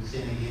they wouldn't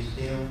sin against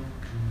Him.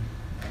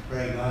 I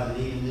pray, God, that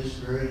even this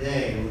very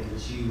day, Lord,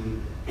 that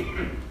you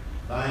would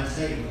bind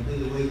Satan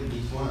completely away from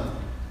each one of them.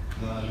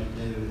 God, that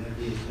there would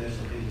be a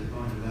special piece of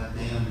fun about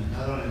them, and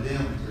not only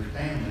them, but their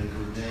families,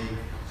 but they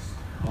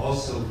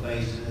also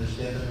face another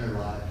step in their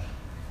lives.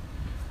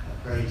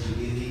 I pray that you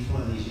give each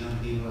one of these young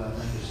people, I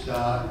think of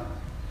Scott,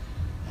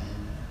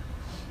 and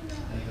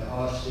I think of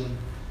Austin,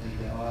 I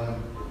think of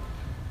Autumn,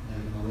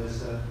 and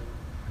Melissa,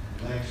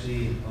 and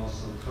Lexi, and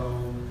also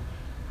Cole.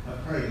 I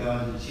pray,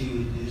 God, that you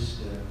would just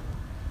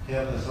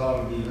help us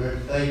all to be very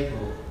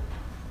faithful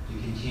to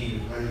continue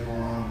to pray for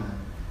them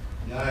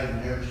and guide them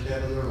every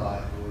step of their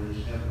life, Lord.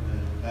 Just help them,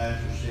 as the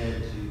pastor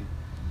said, to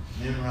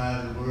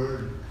memorize the word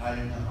and hide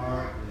it in the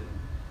heart,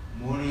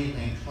 but more than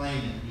anything, claim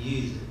it and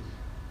use it.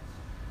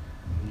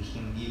 And we're just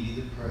going to give you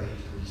the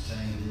praise for the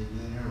things that you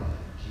do in your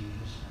life. In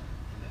Jesus' name,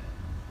 amen.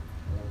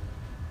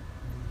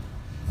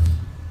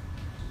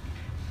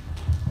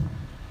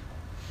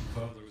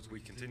 Father, as we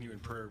continue in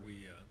prayer,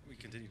 we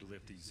continue to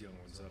lift these young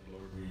ones up,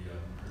 Lord. We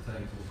are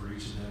thankful for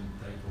each of them,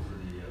 thankful for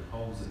the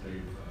homes that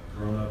they've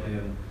grown up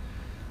in.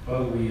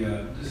 Father, we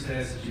just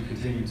ask that you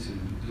continue to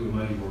do a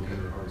mighty work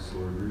in their hearts,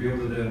 Lord. Reveal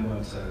to them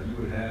what you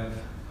would have.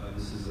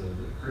 This is a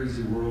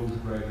crazy world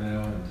right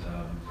now,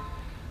 and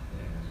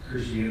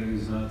Christianity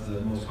is not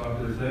the most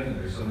popular thing.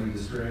 There's so many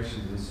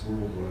distractions in this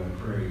world, Lord. I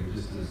pray,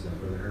 just as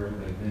Brother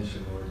Harold had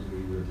mentioned, Lord, that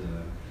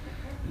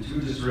you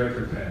would just direct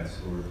their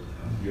paths, Lord.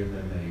 Give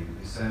them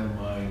a sound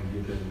mind,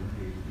 give them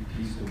a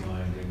peaceful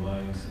mind, a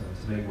mind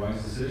to make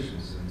wise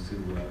decisions and to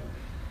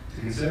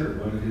consider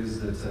what it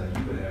is that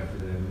you would have for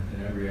them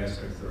in every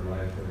aspect of their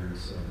life, whether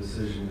it's a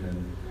decision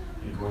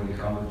in going to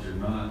college or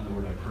not.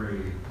 Lord, I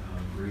pray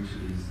for each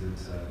of these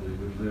that they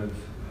would live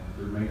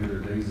the remainder of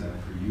their days out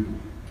for you,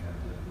 and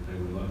that they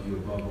would love you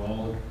above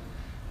all,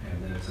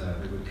 and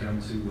that they would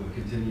come to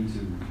continue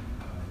to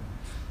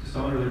just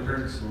honor their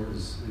parents, Lord,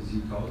 as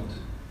you called them to.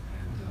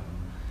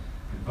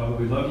 And Father,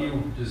 we love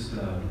you. Just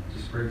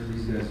pray for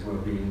these guys'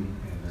 well-being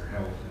and their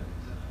health.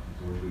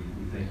 And Lord, we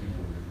thank you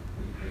for them.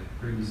 We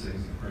pray these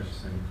things in the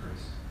precious name of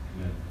Christ.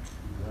 Amen.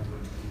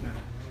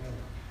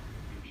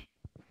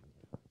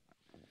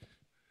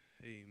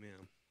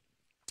 Amen.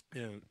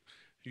 And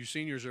you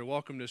seniors are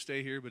welcome to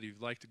stay here, but if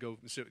you'd like to go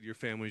and sit with your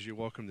families, you're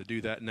welcome to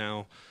do that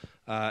now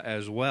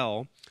as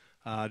well.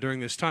 During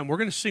this time, we're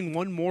going to sing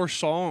one more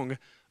song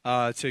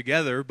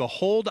together.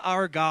 Behold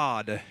Our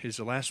God is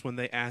the last one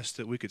they asked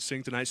that we could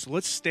sing tonight. So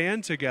let's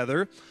stand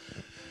together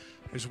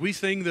as we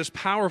sing this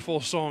powerful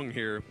song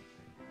here.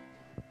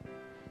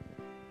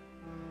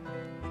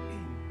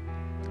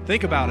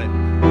 Think about it.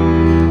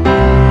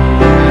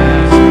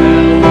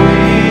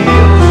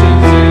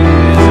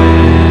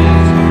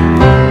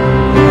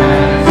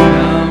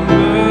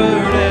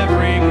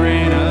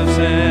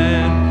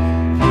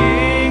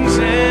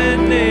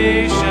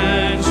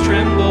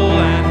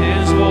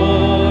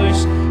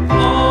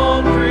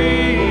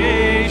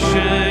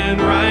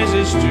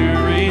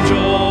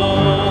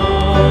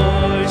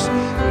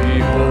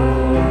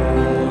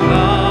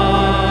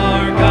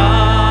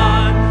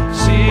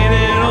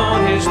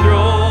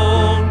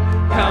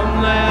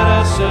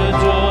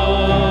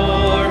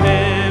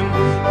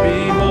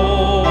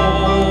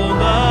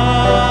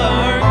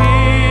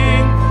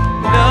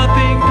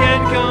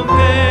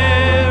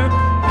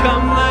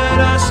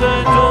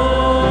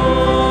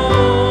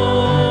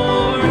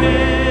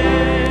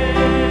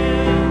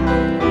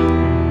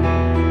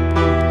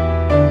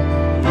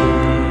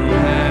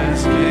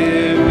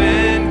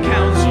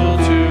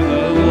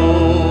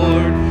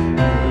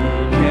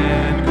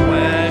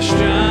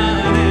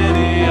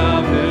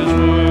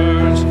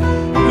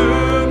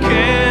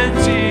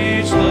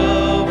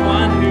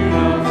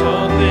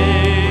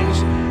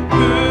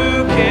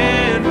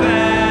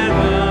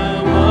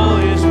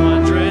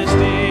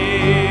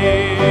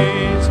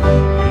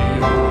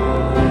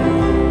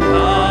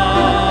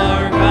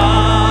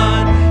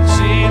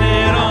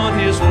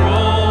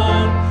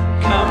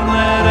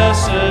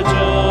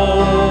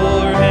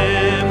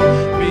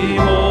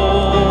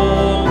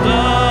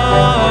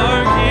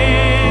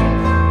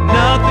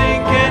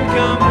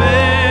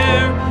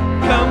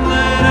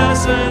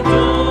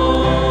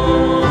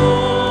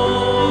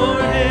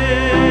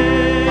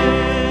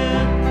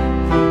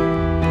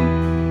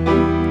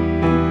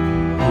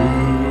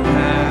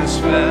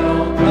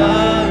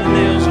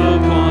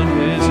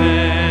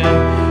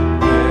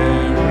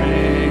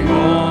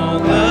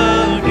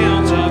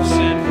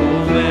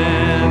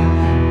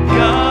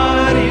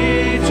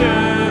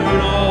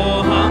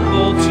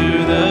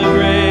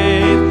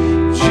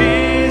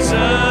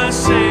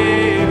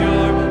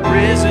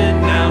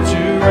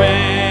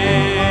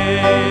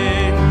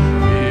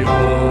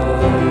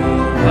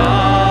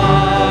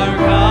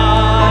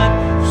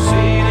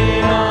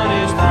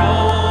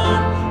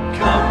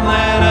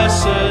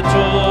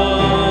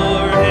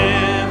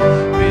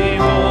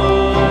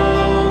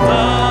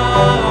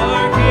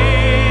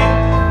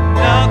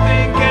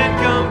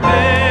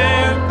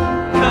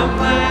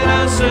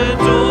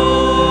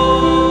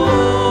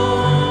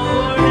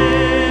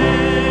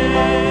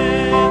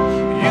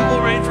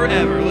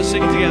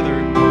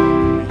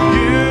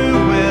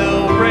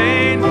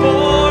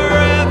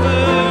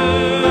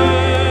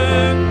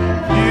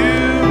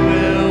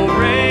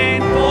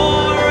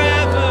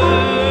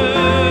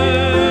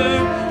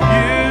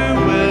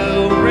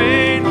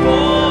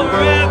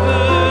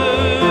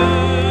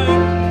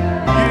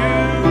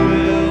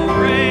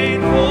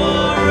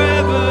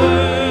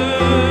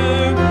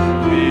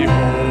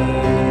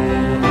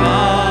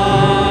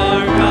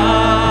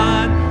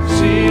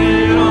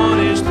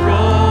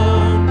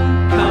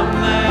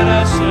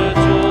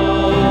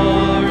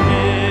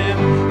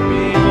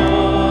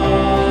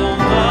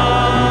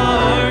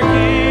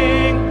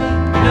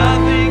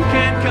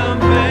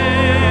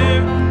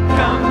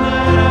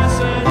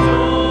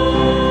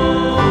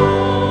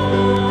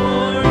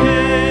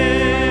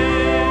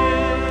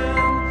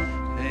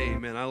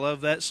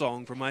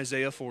 Song from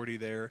Isaiah 40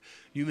 there.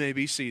 You may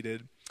be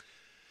seated.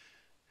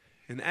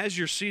 And as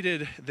you're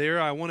seated there,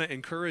 I want to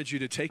encourage you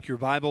to take your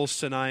Bibles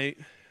tonight,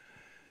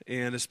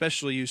 and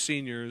especially you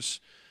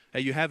seniors. Hey,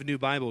 you have new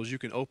Bibles. You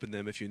can open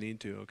them if you need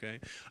to, okay?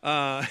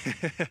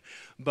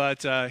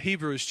 But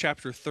Hebrews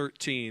chapter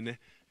 13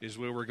 is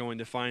where we're going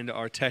to find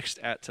our text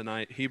at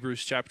tonight.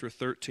 Hebrews chapter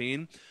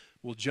 13.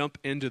 We'll jump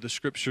into the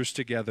scriptures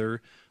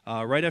together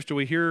right after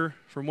we hear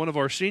from one of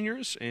our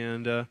seniors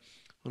and one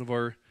of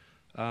our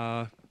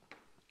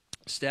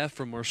staff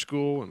from our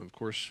school, and of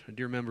course a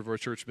dear member of our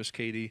church, Miss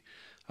Katie.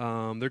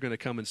 They're going to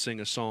come and sing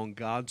a song,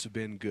 God's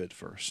Been Good,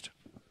 first.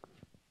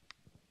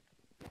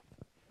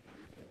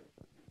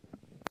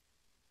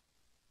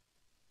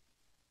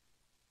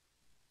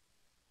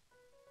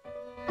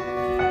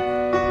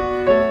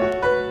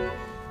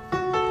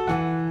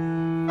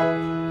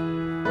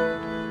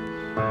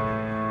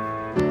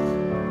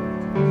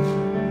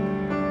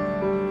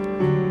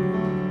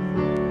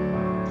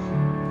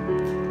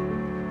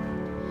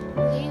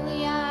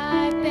 Lately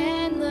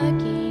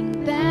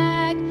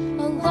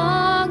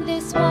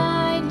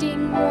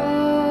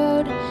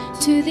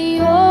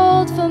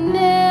old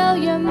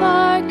familiar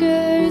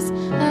markers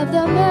of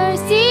the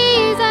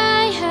mercies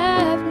I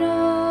have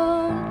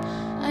known.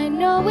 I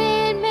know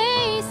it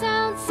may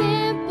sound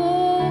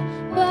simple,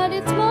 but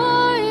it's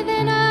more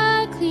than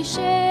a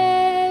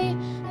cliche.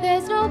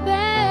 There's no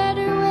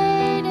better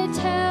way to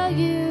tell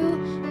you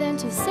than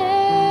to say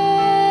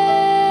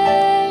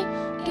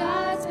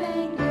God's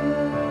been good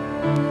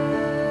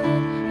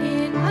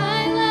in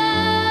my life.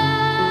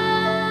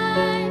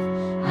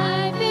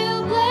 I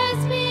feel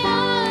blessed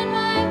beyond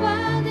my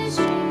wildest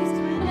dreams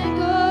when I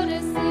go to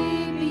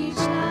sleep each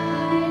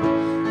night.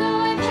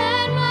 Though I've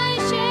had my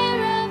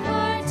share of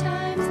hard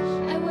times,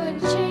 I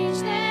wouldn't change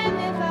them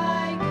if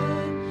I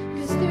could.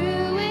 'Cause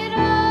through it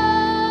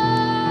all,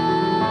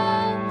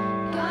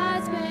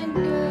 God's been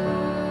good.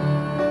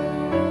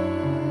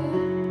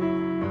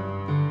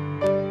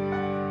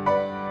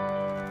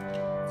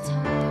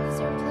 Times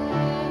are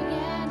playing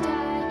and I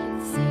can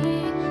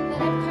see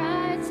that I've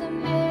cried some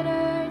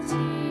bitter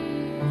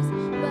tears,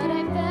 but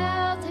I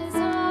felt His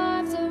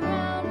arms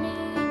around me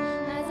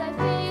as I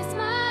faced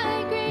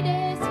my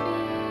greatest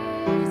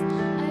fears.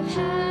 I've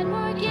had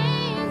more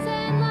gains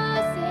and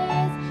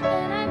losses,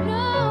 and I've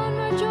known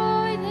more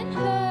joy than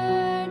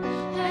hurt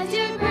as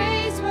Your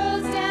grace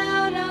rolls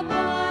down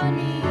upon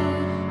me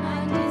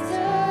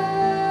undeserved.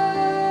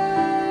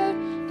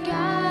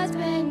 God's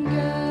been good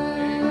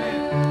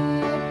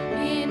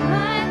in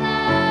my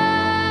life.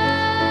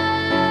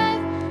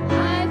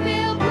 I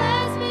feel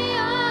blessed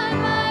beyond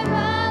my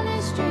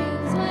wildest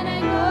dreams when I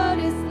go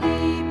to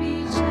sleep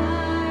each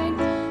night.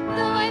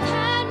 Though I've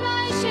had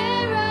my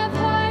share of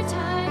hard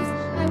times,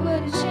 I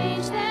wouldn't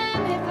change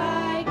them if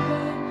I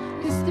could.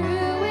 'Cause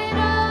through it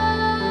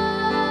all,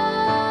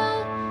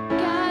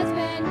 God's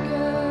been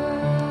good.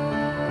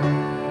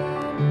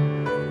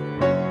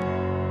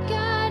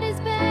 God has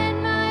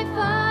been my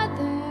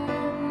Father,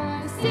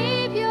 my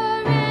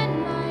Savior,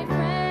 and my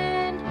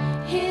friend.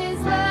 His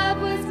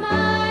love was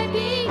my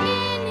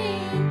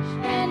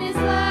beginning, and His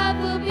love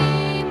will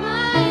be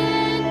my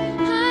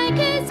end. I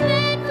could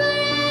spend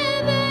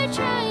forever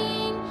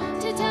trying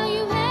to tell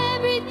you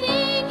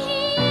everything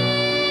He is,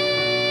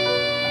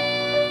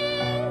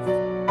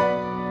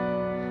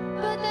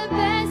 but the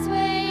best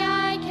way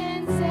I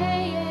can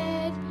say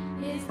it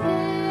is this: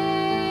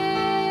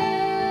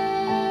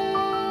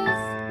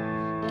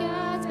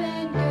 God's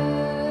been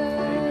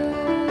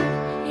good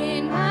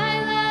in my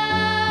life.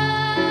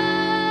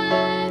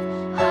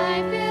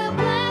 I feel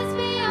blessed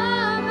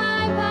beyond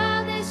my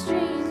wildest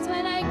dreams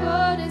when I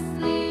go to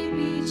sleep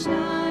each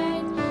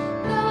night.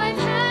 Though I've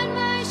had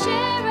my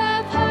share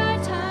of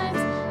hard times,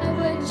 I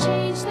wouldn't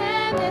change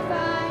them if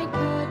I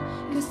could.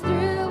 'Cause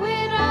through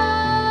it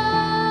all,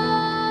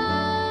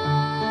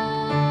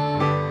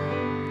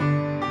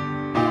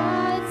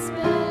 God's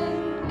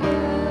been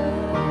good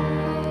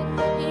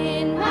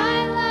in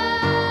my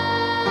life.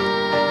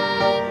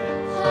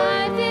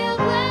 I feel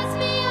blessed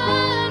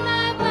beyond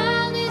my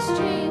wildest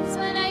dreams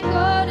when I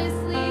go to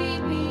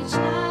sleep each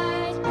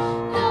night.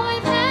 Though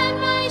I've had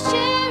my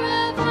share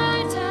of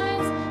hard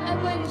times, I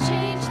wouldn't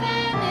change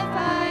them if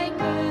I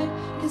could.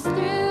 'Cause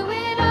through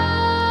it all,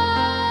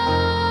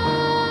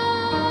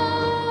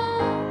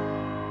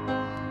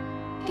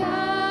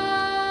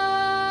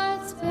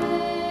 God's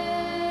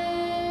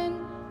been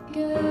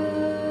good.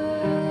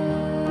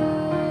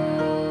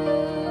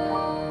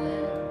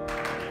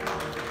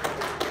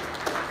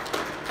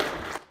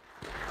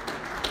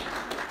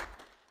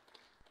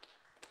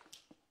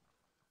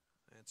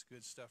 That's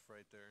good stuff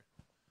right there.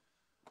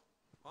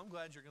 Well, I'm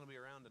glad you're going to be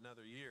around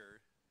another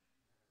year.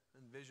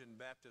 And Vision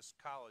Baptist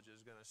College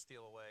is going to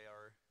steal away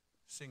our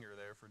singer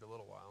there for a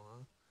little while,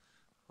 huh?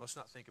 Let's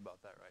not think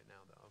about that right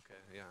now, though. Okay,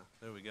 yeah,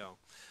 there we go.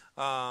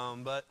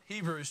 But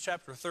Hebrews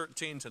chapter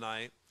 13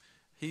 tonight.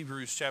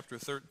 Hebrews chapter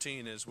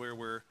 13 is where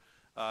we're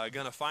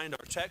going to find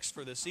our text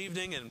for this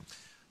evening. And,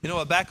 you know,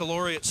 a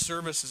baccalaureate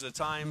service is a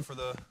time for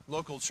the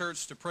local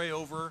church to pray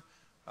over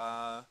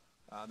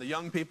the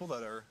young people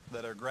that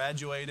are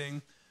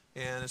graduating.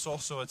 And it's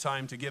also a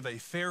time to give a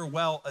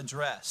farewell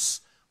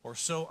address, or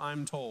so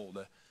I'm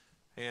told.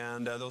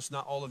 And those,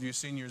 not all of you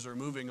seniors are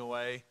moving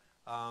away.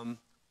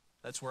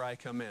 That's where I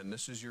come in.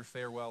 This is your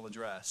farewell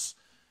address.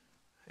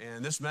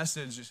 And this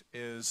message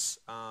is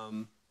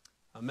a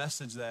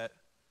message that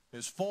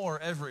is for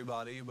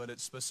everybody, but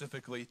it's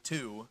specifically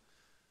to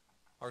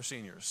our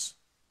seniors.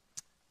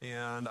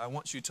 And I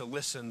want you to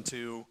listen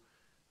to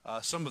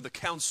some of the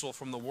counsel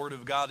from the Word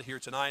of God here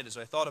tonight. As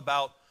I thought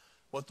about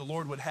what the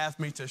Lord would have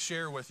me to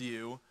share with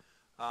you,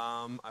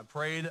 I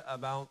prayed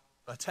about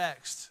a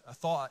text, a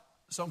thought,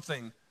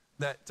 something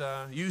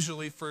that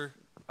usually for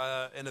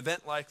an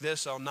event like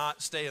this, I'll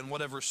not stay in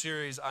whatever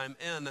series I'm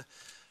in.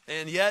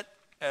 And yet,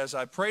 as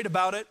I prayed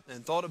about it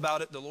and thought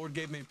about it, the Lord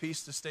gave me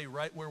peace to stay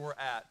right where we're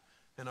at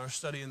in our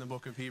study in the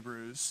book of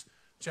Hebrews,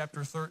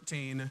 chapter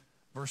 13,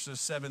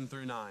 verses 7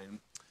 through 9.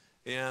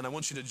 And I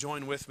want you to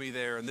join with me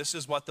there. And this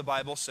is what the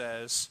Bible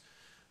says.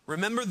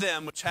 Remember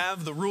them which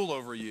have the rule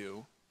over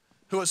you,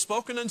 who has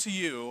spoken unto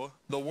you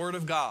the word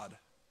of God,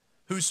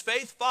 whose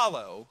faith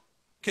follow,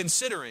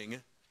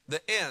 considering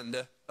the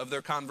end of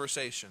their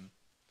conversation.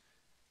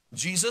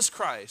 Jesus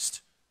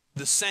Christ,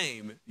 the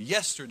same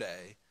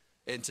yesterday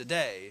and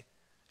today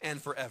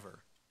and forever.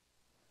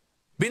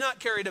 Be not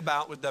carried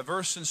about with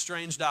diverse and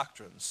strange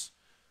doctrines,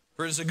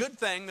 for it is a good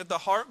thing that the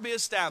heart be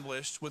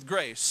established with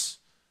grace,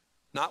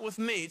 not with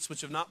meats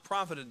which have not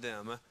profited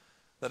them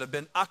that have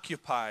been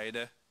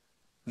occupied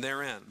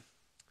therein.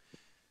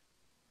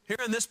 Here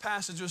in this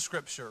passage of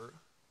Scripture,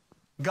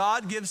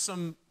 God gives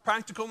some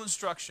practical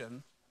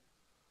instruction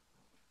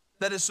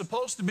that is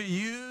supposed to be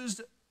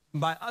used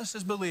by us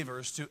as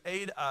believers to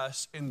aid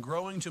us in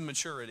growing to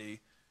maturity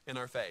in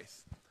our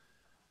faith.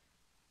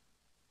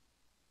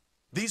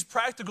 These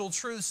practical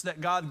truths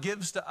that God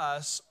gives to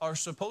us are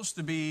supposed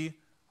to be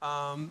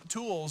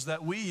tools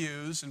that we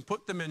use and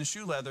put them in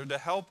shoe leather to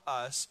help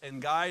us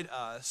and guide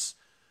us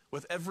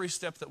with every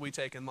step that we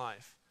take in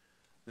life.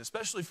 And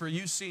especially for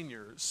you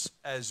seniors,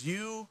 as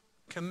you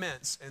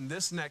commence in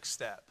this next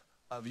step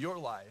of your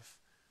life,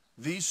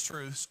 these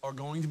truths are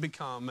going to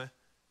become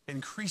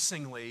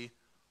increasingly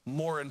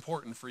more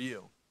important for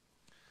you.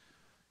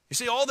 You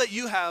see, all that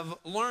you have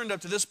learned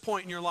up to this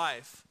point in your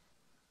life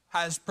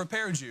has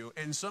prepared you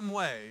in some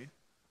way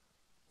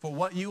for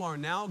what you are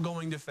now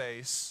going to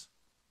face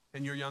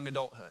in your young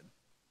adulthood.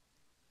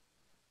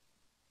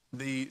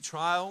 The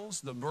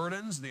trials, the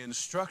burdens, the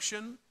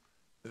instruction,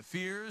 the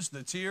fears,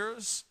 the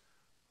tears,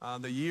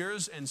 the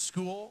years in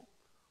school,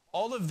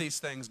 all of these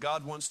things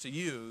God wants to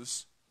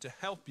use to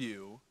help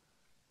you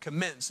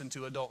commence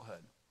into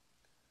adulthood.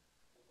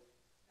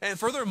 And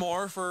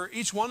furthermore, for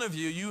each one of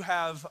you, you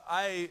have,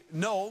 I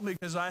know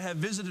because I have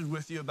visited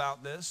with you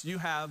about this, you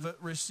have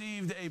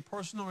received a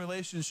personal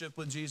relationship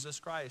with Jesus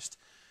Christ.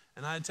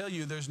 And I tell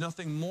you, there's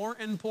nothing more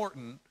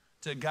important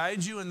to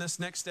guide you in this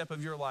next step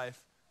of your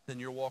life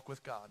than your walk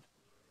with God,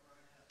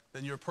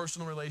 than your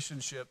personal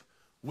relationship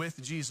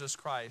with Jesus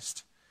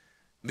Christ.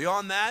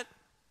 Beyond that,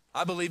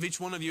 I believe each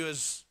one of you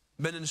has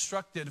been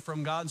instructed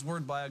from God's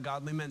Word by a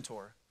godly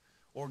mentor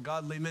or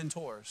godly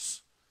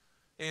mentors.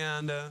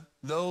 And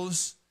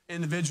those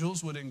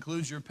individuals would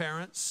include your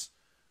parents.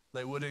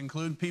 They would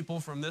include people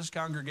from this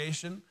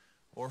congregation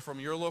or from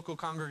your local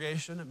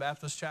congregation at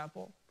Baptist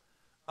Chapel.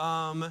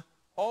 All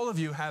of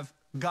you have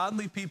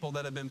godly people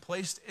that have been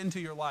placed into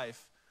your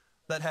life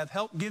that have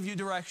helped give you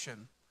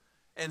direction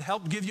and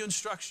helped give you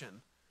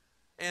instruction.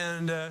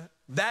 And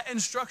that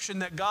instruction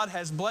that God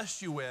has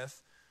blessed you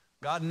with,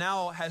 God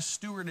now has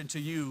stewarded to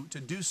you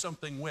to do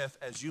something with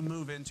as you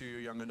move into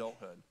your young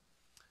adulthood.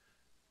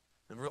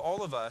 And for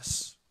all of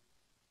us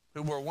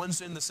who were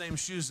once in the same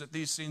shoes that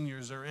these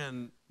seniors are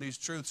in, these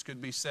truths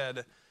could be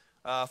said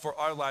for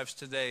our lives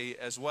today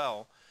as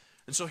well.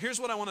 And so here's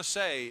what I want to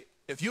say.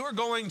 If you are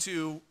going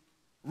to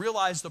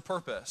realize the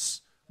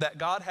purpose that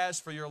God has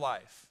for your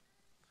life,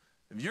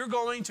 if you're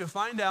going to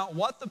find out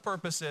what the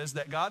purpose is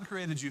that God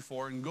created you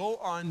for and go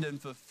on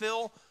and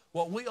fulfill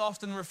what we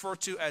often refer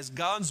to as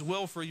God's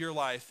will for your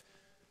life,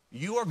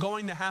 you are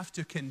going to have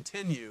to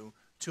continue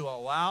to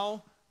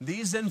allow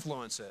these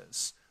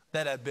influences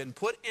that have been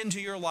put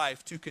into your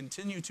life to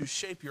continue to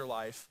shape your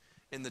life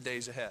in the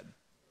days ahead.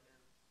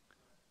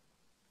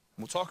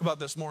 We'll talk about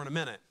this more in a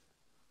minute.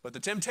 But the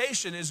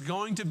temptation is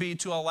going to be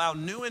to allow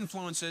new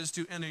influences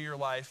to enter your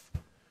life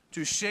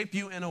to shape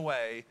you in a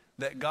way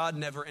that God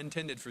never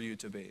intended for you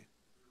to be.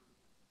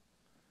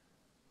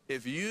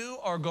 If you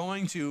are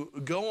going to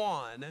go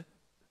on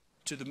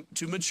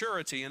to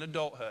maturity in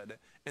adulthood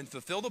and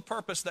fulfill the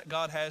purpose that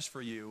God has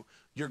for you,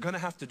 you're going to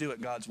have to do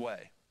it God's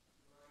way.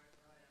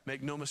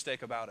 Make no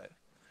mistake about it.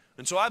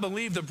 And so I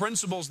believe the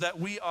principles that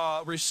we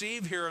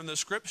receive here in the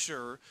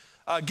Scripture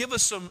give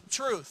us some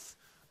truth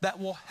that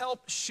will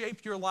help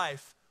shape your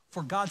life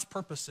for God's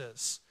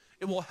purposes.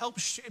 It will help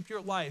shape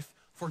your life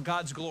for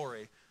God's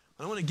glory.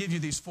 And I want to give you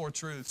these 4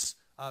 truths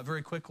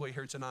very quickly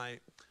here tonight.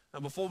 Now,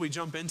 before we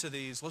jump into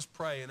these, let's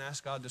pray and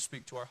ask God to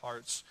speak to our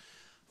hearts.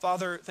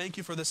 Father, thank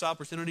you for this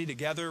opportunity to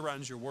gather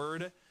around your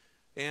word.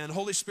 And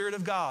Holy Spirit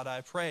of God,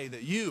 I pray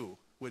that you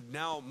would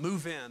now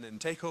move in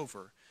and take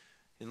over.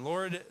 And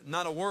Lord,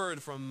 not a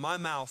word from my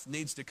mouth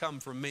needs to come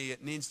from me.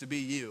 It needs to be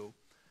you.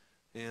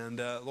 And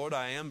Lord,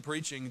 I am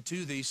preaching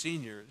to these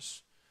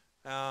seniors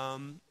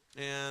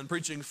and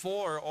preaching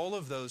for all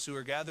of those who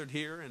are gathered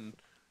here and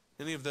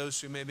any of those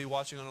who may be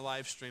watching on a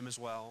live stream as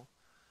well.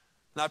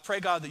 And I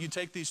pray, God, that you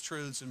take these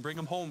truths and bring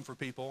them home for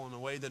people in a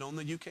way that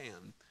only you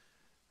can.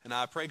 And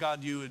I pray,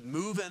 God, you would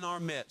move in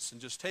our midst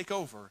and just take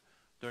over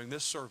during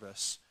this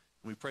service.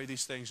 And we pray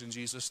these things in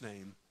Jesus'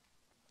 name.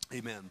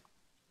 Amen.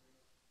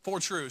 4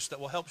 truths that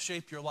will help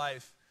shape your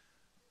life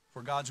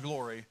for God's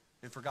glory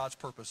and for God's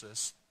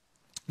purposes.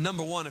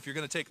 Number 1, if you're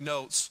going to take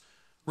notes,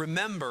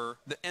 remember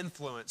the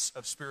influence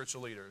of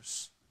spiritual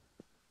leaders.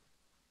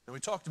 And we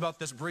talked about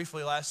this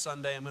briefly last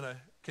Sunday. I'm going to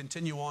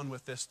continue on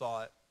with this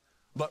thought.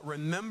 But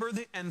remember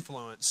the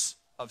influence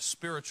of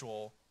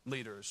spiritual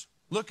leaders.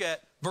 Look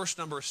at verse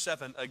number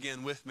 7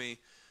 again with me.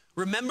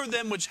 Remember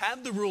them which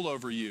have the rule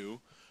over you,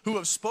 who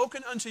have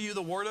spoken unto you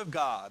the word of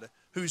God,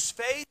 whose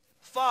faith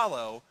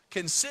follow,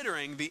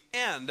 considering the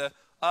end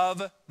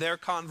of their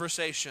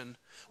conversation.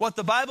 What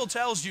the Bible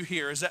tells you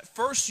here is that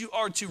first you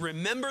are to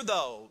remember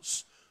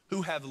those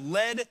who have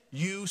led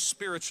you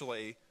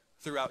spiritually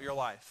throughout your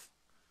life.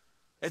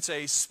 It's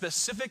a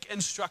specific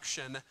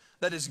instruction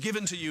that is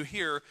given to you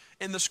here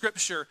in the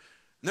Scripture.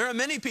 There are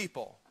many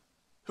people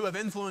who have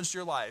influenced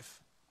your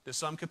life to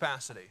some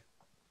capacity.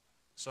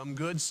 Some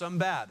good, some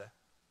bad.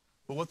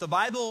 But what the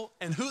Bible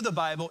and who the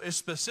Bible is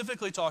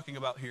specifically talking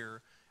about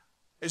here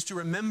is to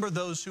remember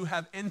those who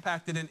have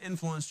impacted and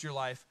influenced your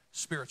life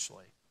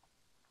spiritually.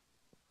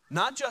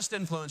 Not just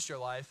influenced your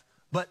life,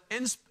 but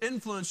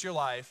influence your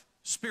life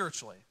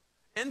spiritually.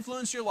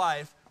 Influence your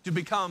life to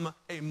become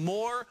a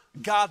more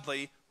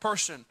godly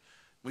person.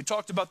 We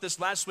talked about this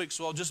last week,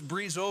 so I'll just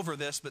breeze over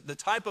this, but the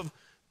type of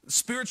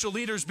spiritual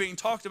leaders being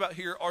talked about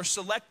here are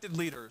selected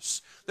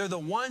leaders. They're the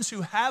ones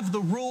who have the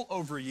rule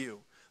over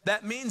you.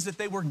 That means that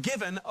they were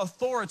given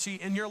authority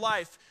in your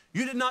life.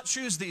 You did not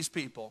choose these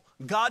people.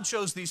 God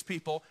chose these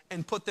people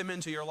and put them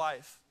into your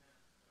life.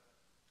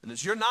 And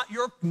it's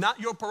not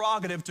your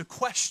prerogative to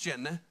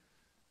question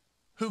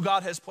who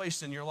God has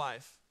placed in your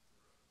life,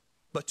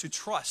 but to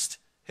trust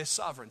His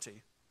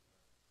sovereignty.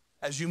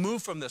 As you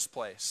move from this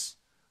place,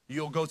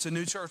 you'll go to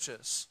new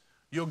churches.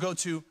 You'll go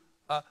to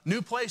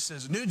new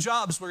places, new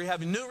jobs where you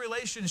have new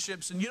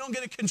relationships, and you don't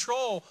get to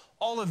control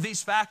all of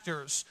these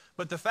factors.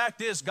 But the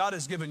fact is, God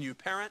has given you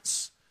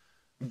parents.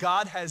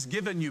 God has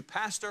given you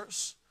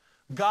pastors.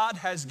 God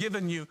has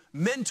given you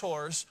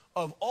mentors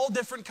of all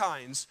different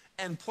kinds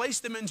and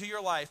placed them into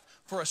your life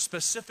for a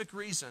specific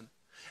reason.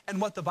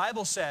 And what the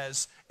Bible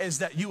says is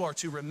that you are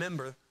to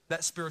remember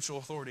that spiritual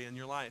authority in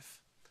your life.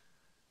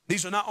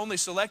 These are not only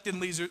selected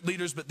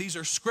leaders, but these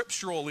are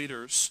scriptural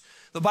leaders.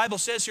 The Bible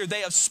says here,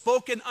 they have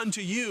spoken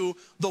unto you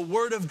the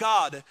word of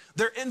God.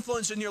 Their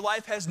influence in your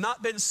life has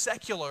not been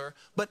secular,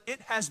 but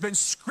it has been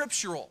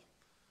scriptural.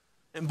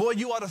 And boy,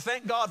 you ought to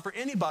thank God for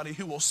anybody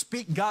who will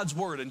speak God's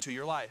word into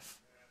your life.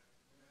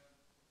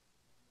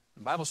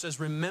 The Bible says,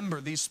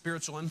 remember these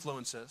spiritual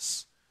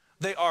influences.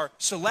 They are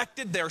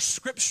selected, they're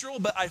scriptural,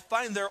 but I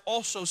find they're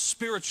also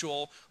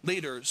spiritual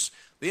leaders.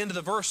 The end of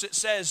the verse, it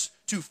says,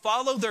 to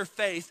follow their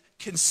faith,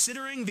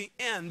 considering the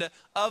end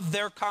of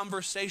their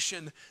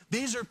conversation.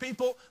 These are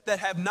people that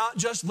have not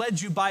just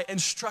led you by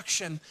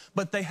instruction,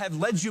 but they have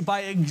led you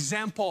by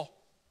example.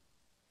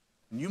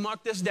 And you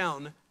mark this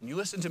down, and you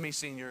listen to me,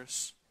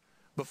 seniors.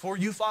 Before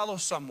you follow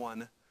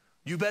someone,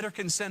 you better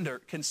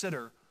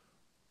consider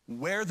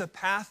where the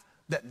path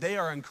that they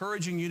are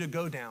encouraging you to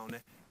go down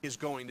is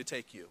going to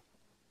take you.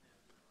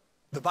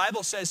 The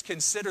Bible says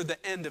consider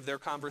the end of their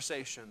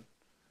conversation.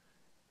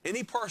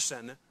 Any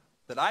person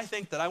that I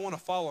think that I want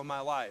to follow in my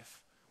life,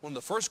 one of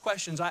the first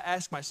questions I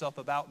ask myself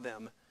about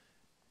them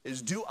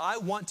is, do I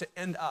want to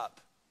end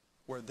up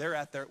where they're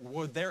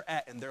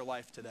at in their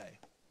life today?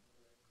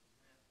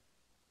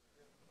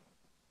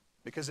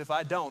 Because if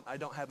I don't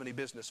have any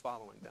business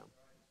following them.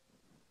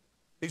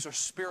 These are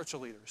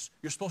spiritual leaders.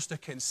 You're supposed to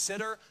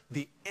consider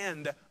the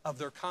end of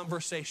their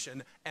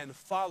conversation and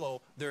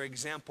follow their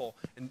example.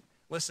 And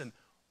listen,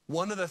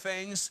 one of the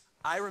things,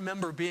 I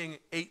remember being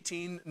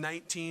 18,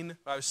 19,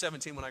 I was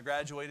 17 when I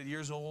graduated,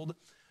 years old.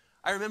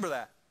 I remember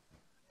that.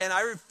 And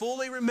I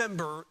fully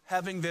remember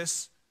having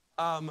this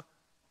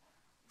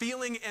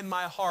feeling in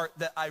my heart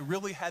that I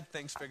really had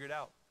things figured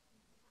out.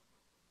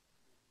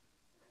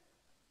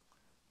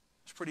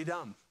 It's pretty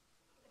dumb.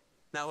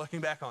 Now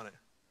looking back on it.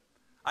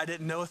 I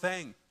didn't know a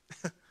thing.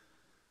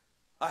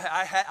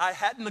 I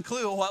hadn't a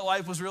clue what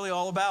life was really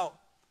all about.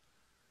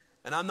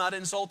 And I'm not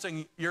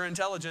insulting your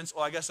intelligence.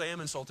 Well, I guess I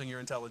am insulting your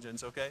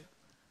intelligence, okay?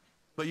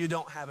 But you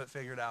don't have it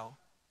figured out.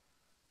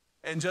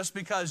 And just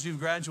because you've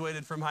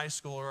graduated from high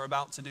school or are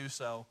about to do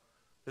so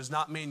does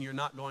not mean you're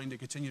not going to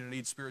continue to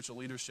need spiritual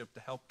leadership to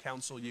help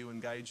counsel you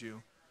and guide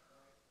you.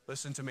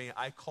 Listen to me.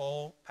 I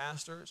call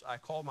pastors. I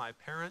call my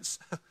parents.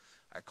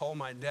 I call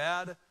my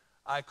dad.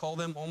 I call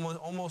them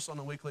almost on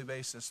a weekly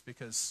basis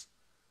because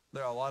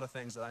there are a lot of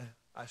things that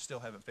I still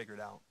haven't figured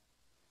out.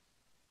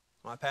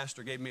 My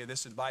pastor gave me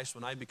this advice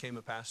when I became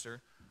a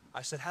pastor.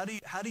 I said, how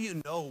do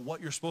you know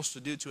what you're supposed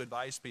to do to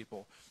advise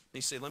people? And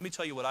he said, let me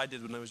tell you what I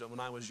did when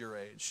I was your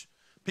age.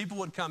 People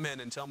would come in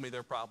and tell me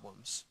their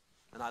problems,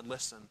 and I'd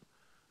listen.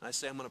 And I'd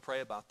say, I'm going to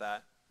pray about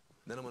that.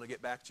 And then I'm going to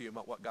get back to you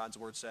about what God's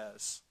word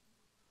says.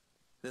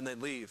 Then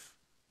they'd leave,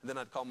 and then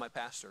I'd call my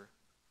pastor.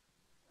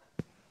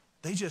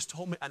 They just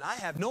told me, and I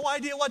have no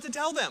idea what to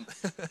tell them.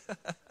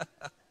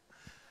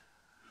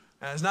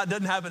 And it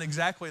doesn't happen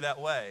exactly that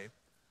way,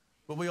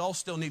 but we all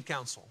still need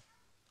counsel.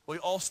 We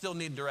all still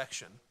need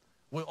direction.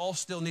 We all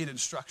still need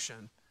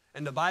instruction.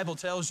 And the Bible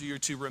tells you you're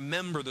to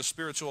remember the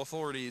spiritual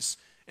authorities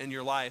in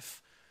your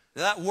life.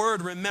 Now, that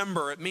word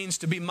remember, it means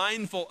to be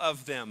mindful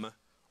of them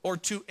or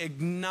to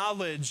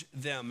acknowledge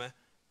them.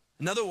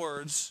 In other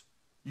words,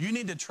 you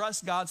need to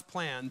trust God's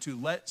plan to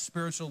let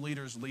spiritual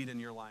leaders lead in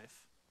your life.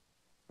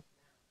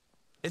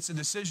 It's a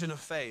decision of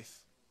faith.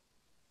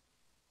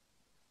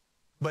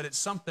 But it's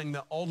something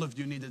that all of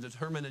you need to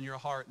determine in your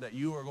heart that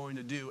you are going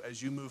to do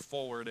as you move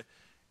forward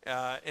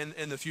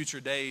in the future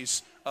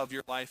days of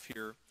your life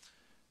here.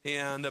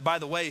 And by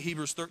the way,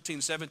 Hebrews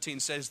 13:17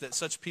 says that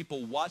such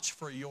people watch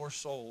for your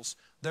souls.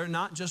 They're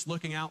not just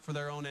looking out for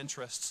their own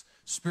interests.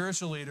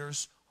 Spiritual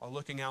leaders are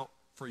looking out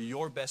for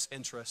your best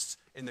interests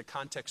in the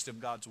context of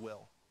God's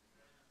will.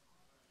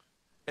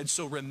 And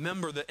so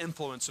remember the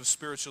influence of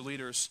spiritual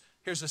leaders.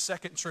 Here's a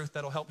second truth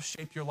that'll help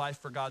shape your life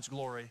for God's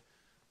glory.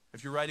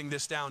 If you're writing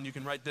this down, you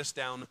can write this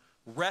down.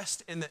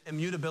 Rest in the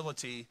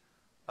immutability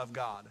of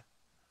God.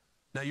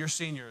 Now, you're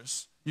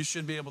seniors. You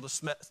should be able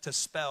to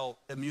spell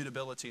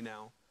immutability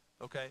now.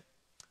 Okay?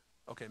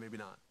 Okay, maybe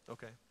not.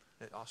 Okay.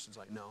 Austin's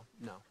like, no,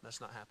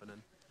 that's not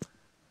happening.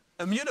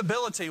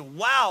 Immutability,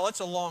 wow, that's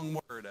a long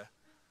word.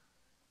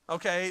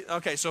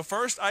 Okay, so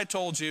first I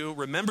told you,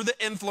 remember the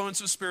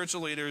influence of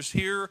spiritual leaders.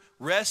 Here,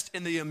 rest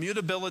in the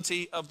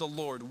immutability of the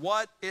Lord.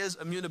 What is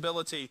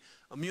immutability?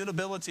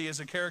 Immutability is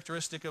a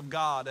characteristic of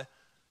God.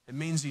 It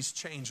means he's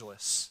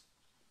changeless.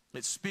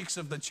 It speaks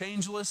of the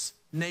changeless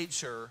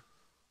nature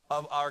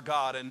of our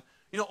God. And,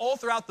 all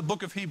throughout the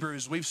book of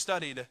Hebrews, we've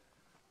studied,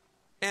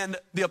 and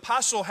the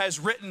apostle has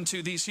written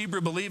to these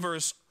Hebrew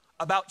believers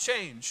about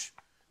change.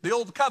 The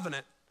old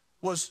covenant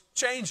was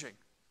changing.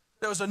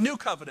 There was a new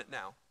covenant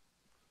now.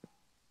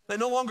 They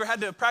no longer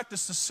had to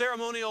practice the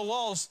ceremonial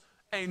laws.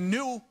 A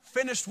new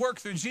finished work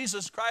through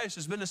Jesus Christ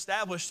has been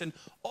established, and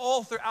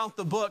all throughout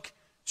the book,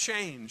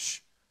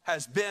 change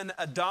has been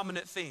a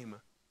dominant theme.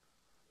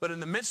 But in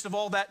the midst of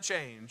all that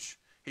change,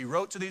 he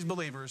wrote to these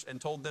believers and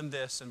told them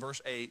this in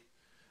verse 8,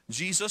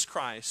 Jesus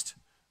Christ,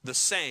 the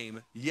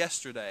same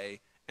yesterday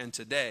and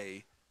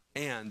today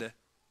and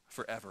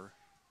forever.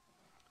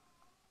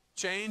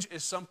 Change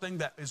is something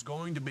that is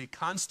going to be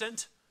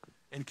constant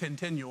and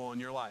continual in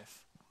your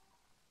life.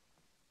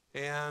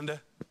 And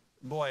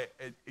boy,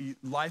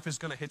 life is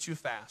going to hit you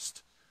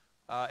fast.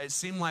 It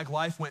seemed like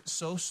life went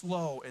so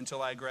slow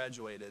until I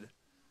graduated.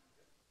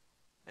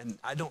 And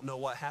I don't know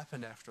what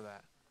happened after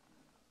that.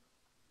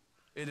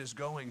 It is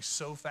going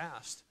so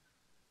fast.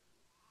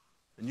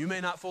 And you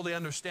may not fully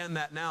understand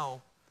that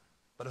now,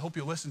 but I hope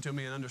you'll listen to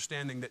me in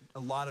understanding that a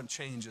lot of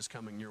change is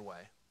coming your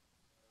way.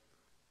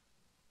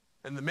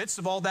 In the midst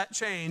of all that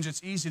change,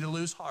 it's easy to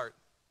lose heart.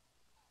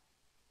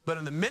 But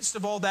in the midst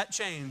of all that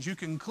change, you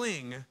can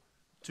cling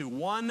to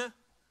one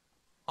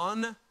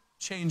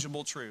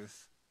unchangeable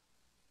truth,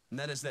 and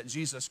that is that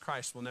Jesus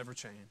Christ will never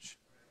change.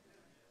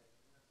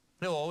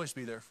 He'll always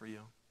be there for you.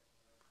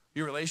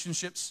 Your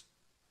relationships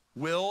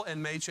will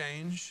and may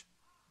change.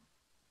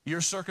 Your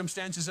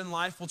circumstances in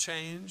life will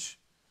change.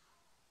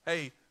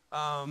 Hey,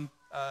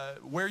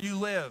 where you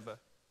live,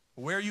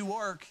 where you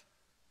work,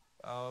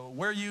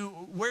 where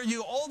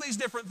you, all these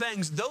different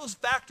things, those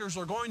factors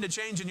are going to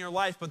change in your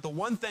life, but the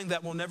one thing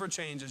that will never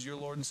change is your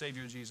Lord and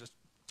Savior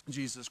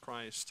Jesus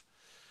Christ.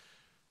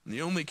 And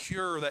the only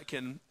cure that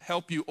can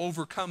help you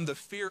overcome the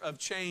fear of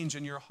change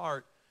in your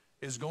heart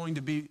is going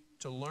to be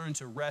to learn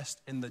to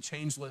rest in the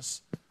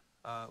changeless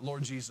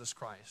Lord Jesus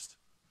Christ.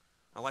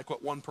 I like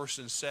what one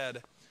person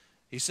said.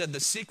 He said, the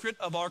secret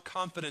of our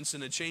confidence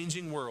in a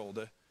changing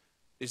world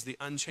is the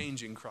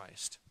unchanging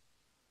Christ.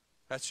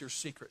 That's your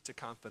secret to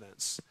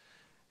confidence.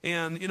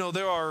 And,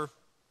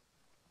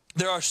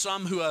 there are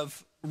some who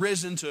have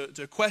risen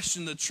to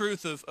question the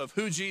truth of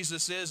who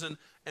Jesus is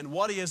and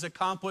what he has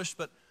accomplished.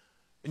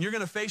 And you're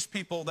going to face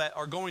people that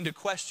are going to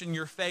question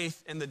your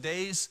faith in the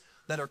days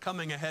that are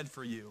coming ahead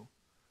for you.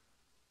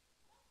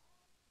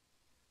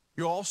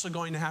 You're also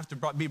going to have to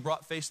be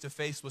brought face to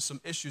face with some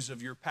issues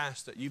of your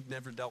past that you've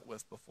never dealt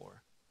with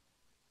before.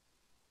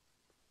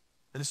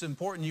 And it's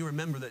important you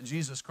remember that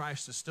Jesus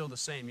Christ is still the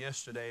same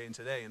yesterday and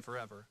today and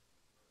forever.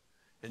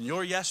 In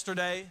your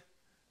yesterday,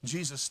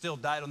 Jesus still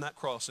died on that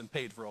cross and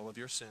paid for all of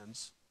your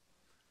sins.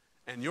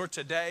 And your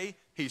today,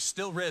 he's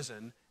still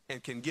risen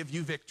and can give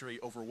you victory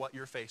over what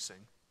you're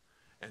facing.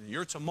 And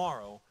your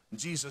tomorrow,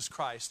 Jesus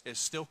Christ is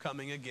still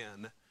coming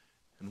again,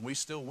 and we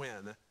still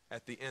win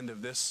at the end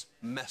of this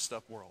messed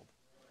up world.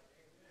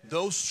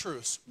 Those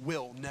truths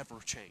will never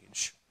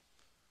change,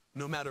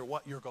 no matter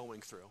what you're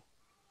going through.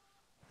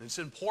 And it's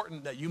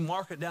important that you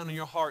mark it down in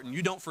your heart and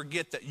you don't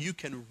forget that you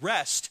can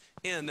rest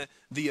in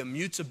the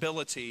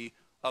immutability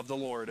of the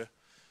Lord.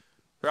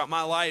 Throughout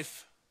my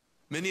life,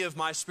 many of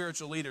my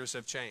spiritual leaders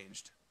have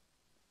changed.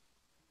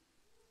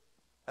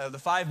 The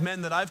 5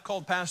 men that I've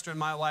called pastor in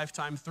my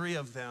lifetime, 3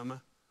 of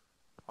them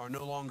are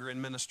no longer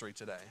in ministry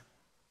today.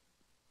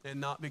 And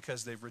not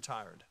because they've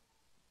retired.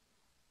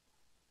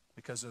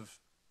 Because of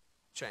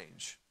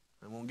change.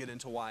 I won't get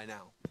into why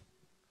now.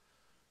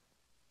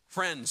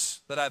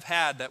 Friends that I've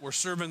had that were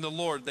serving the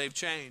Lord, they've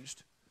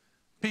changed.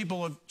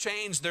 People have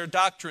changed their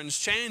doctrines,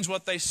 changed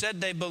what they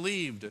said they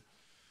believed.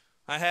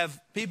 I have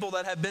people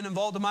that have been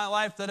involved in my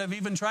life that have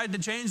even tried to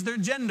change their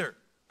gender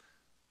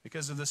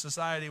because of the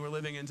society we're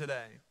living in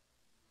today.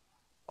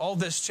 All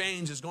this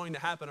change is going to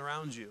happen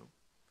around you.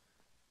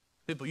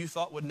 People you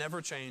thought would never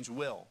change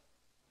will.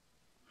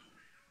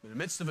 In the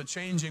midst of a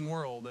changing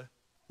world,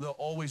 there'll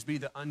always be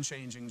the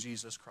unchanging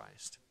Jesus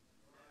Christ.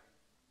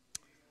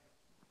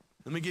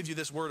 Let me give you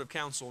this word of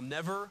counsel.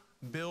 Never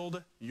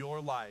build your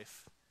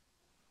life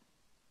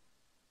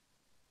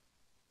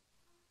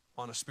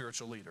on a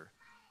spiritual leader.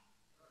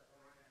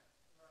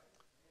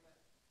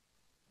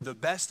 The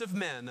best of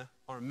men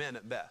are men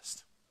at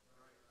best.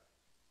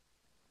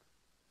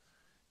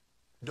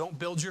 Don't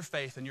build your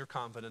faith and your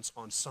confidence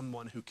on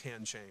someone who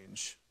can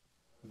change.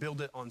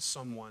 Build it on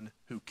someone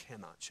who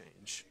cannot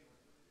change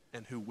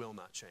and who will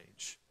not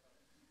change.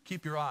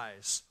 Keep your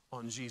eyes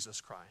on Jesus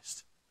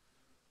Christ.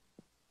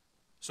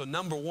 So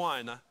number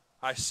one,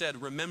 I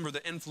said, remember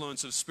the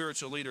influence of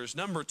spiritual leaders.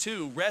 Number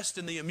two, rest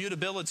in the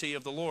immutability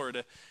of the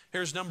Lord.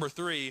 Here's number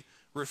three,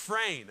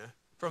 refrain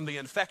from the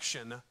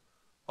infection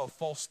of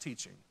false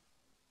teaching.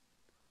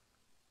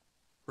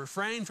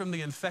 Refrain from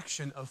the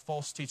infection of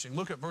false teaching.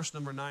 Look at verse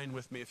number 9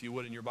 with me, if you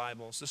would, in your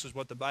Bibles. This is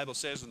what the Bible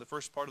says in the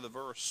first part of the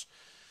verse.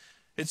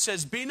 It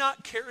says, be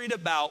not carried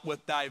about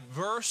with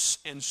diverse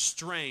and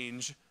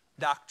strange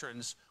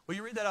doctrines. Will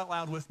you read that out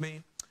loud with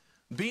me?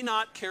 Be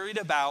not carried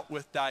about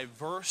with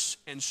diverse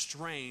and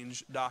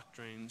strange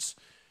doctrines.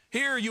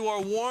 Here you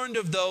are warned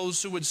of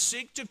those who would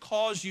seek to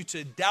cause you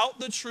to doubt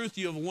the truth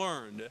you have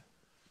learned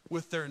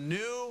with their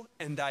new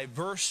and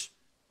diverse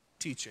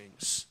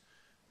teachings.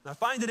 And I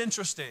find it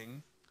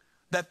interesting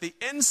that the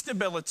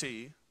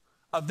instability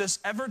of this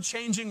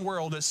ever-changing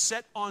world is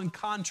set on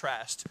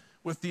contrast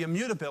with the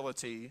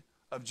immutability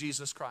of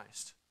Jesus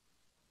Christ.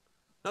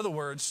 In other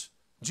words,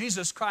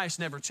 Jesus Christ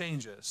never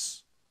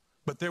changes,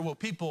 but there will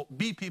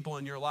be people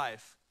in your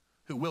life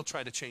who will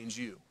try to change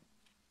you.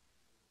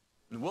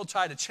 And will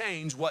try to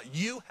change what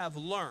you have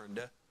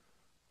learned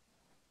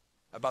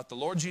about the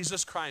Lord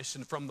Jesus Christ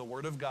and from the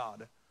Word of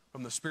God,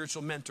 from the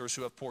spiritual mentors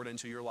who have poured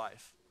into your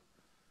life.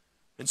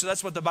 And so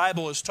that's what the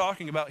Bible is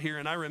talking about here.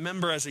 And I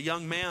remember as a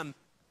young man,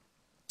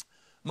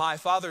 my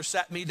father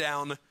sat me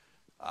down.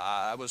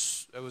 I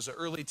was an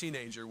early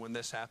teenager when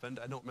this happened.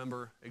 I don't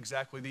remember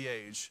exactly the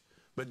age.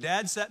 But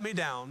Dad sat me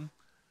down,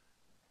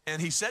 and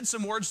he said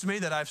some words to me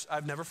that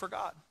I've never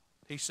forgot.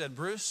 He said,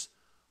 Bruce,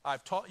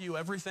 I've taught you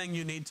everything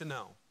you need to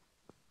know.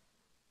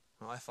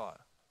 Well, I thought,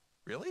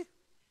 really?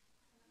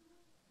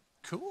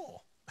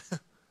 Cool.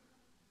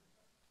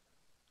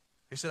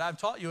 He said, I've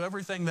taught you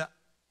everything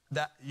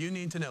that you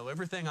need to know,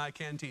 everything I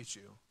can teach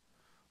you.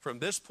 From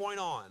this point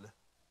on,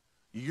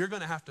 you're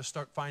going to have to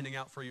start finding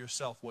out for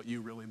yourself what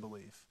you really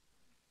believe.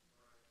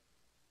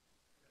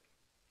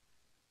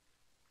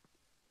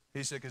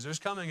 He said, because there's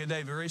coming a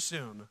day very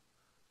soon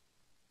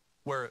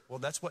where, well,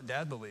 that's what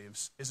Dad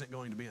believes isn't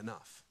going to be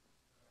enough.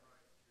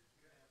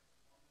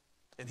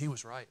 And he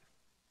was right.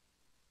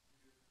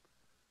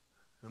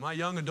 In my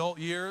young adult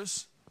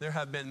years, there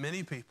have been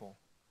many people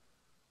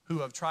who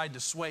have tried to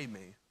sway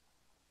me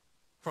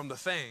from the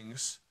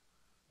things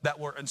that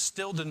were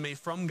instilled in me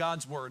from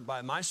God's Word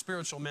by my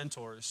spiritual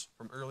mentors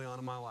from early on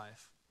in my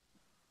life.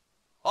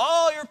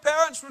 Oh, your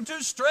parents were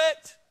too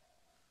strict.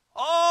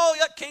 Oh,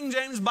 that King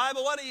James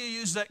Bible, why do you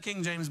use that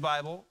King James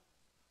Bible?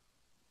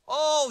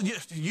 Oh,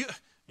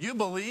 you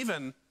believe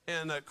in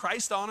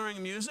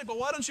Christ-honoring music? Well,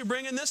 why don't you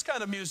bring in this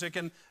kind of music?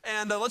 And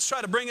let's try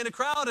to bring in a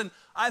crowd. And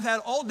I've had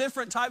all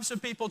different types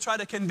of people try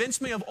to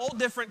convince me of all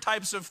different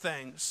types of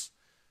things.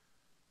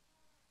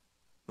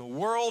 The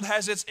world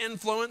has its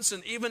influence,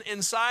 and even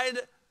inside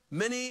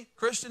many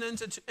Christian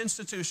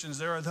institutions,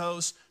 there are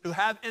those who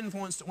have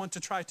influence that want to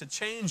try to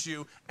change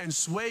you and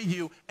sway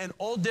you in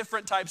all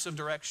different types of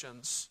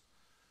directions.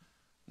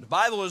 The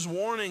Bible is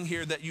warning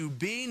here that you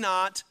be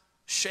not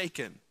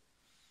shaken.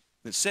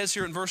 It says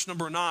here in verse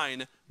number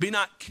 9, be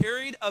not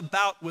carried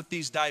about with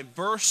these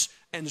diverse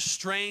and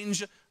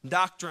strange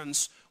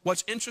doctrines.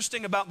 What's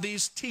interesting about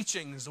these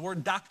teachings, the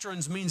word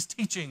doctrines means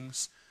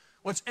teachings.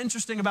 What's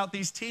interesting about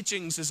these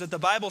teachings is that the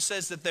Bible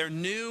says that they're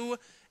new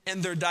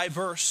and they're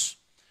diverse.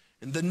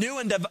 And the new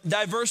and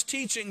diverse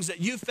teachings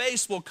that you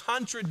face will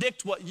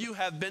contradict what you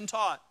have been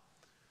taught.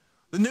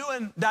 The new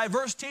and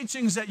diverse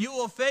teachings that you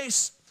will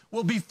face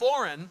will be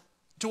foreign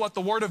to what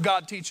the Word of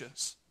God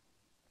teaches.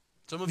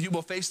 Some of you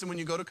will face them when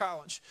you go to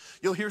college.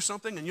 You'll hear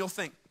something and you'll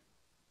think,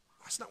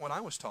 that's not what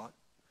I was taught.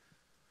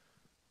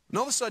 And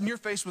all of a sudden you're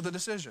faced with a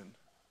decision.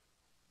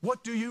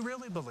 What do you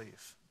really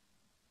believe?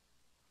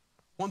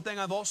 One thing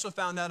I've also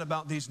found out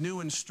about these new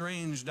and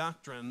strange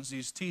doctrines,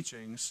 these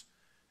teachings,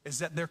 is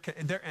that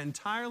they're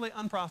entirely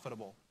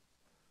unprofitable.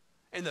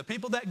 And the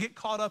people that get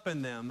caught up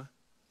in them,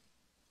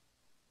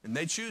 and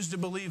they choose to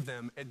believe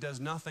them, it does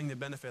nothing to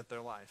benefit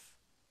their life.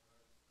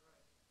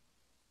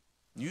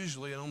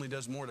 Usually it only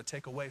does more to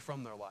take away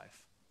from their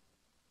life.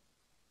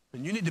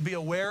 And you need to be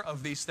aware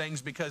of these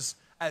things because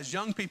as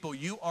young people,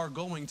 you are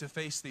going to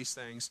face these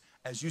things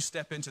as you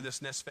step into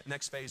this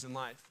next phase in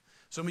life.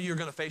 Some of you are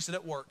going to face it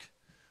at work.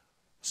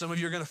 Some of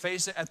you are going to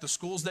face it at the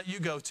schools that you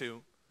go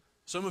to.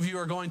 Some of you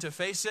are going to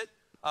face it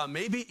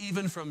maybe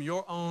even from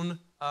your own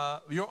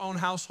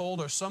household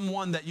or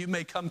someone that you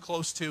may come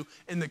close to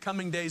in the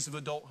coming days of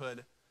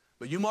adulthood.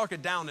 But you mark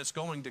it down, it's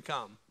going to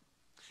come.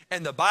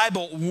 And the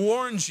Bible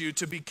warns you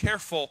to be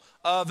careful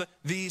of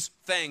these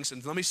things.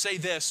 And let me say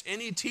this,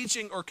 any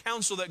teaching or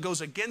counsel that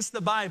goes against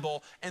the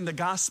Bible and the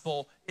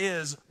gospel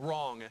is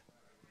wrong.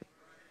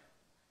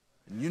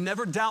 And you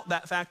never doubt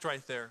that fact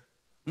right there.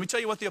 Let me tell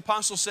you what the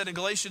apostle said in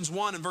Galatians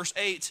 1 and verse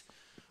 8.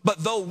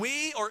 But though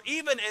we or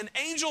even an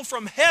angel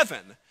from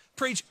heaven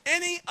preach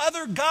any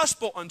other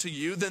gospel unto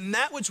you than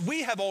that which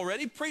we have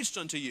already preached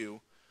unto you,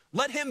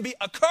 let him be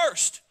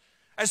accursed.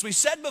 As we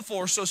said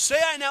before, so say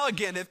I now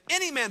again, if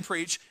any man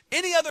preach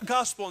any other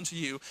gospel unto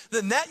you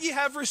than that ye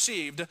have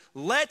received,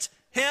 let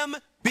him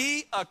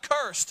be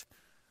accursed.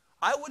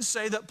 I would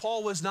say that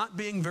Paul was not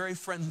being very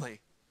friendly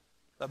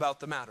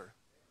about the matter.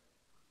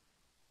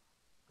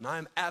 And I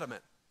am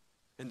adamant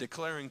in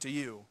declaring to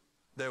you,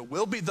 there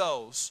will be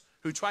those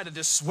who try to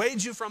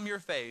dissuade you from your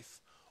faith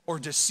or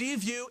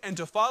deceive you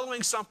into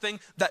following something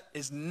that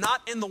is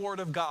not in the Word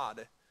of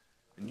God.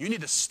 And you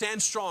need to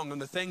stand strong on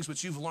the things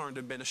which you've learned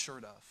and been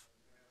assured of.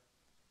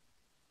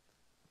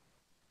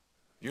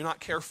 You're not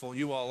careful,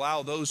 you will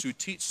allow those who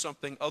teach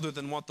something other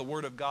than what the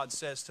Word of God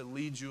says to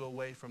lead you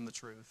away from the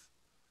truth.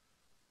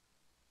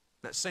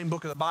 That same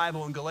book of the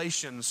Bible in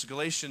Galatians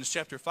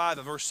chapter 5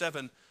 and verse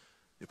 7,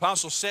 the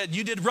apostle said,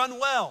 you did run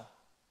well.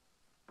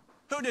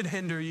 Who did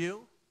hinder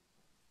you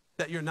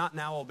that you're not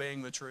now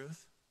obeying the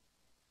truth?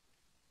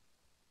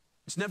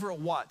 It's never a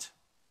what,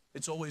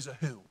 it's always a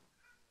who.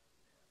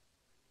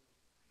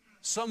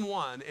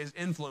 Someone is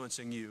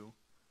influencing you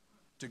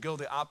to go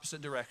the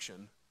opposite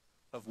direction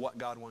of what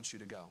God wants you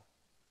to go.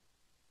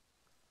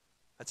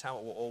 That's how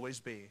it will always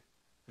be.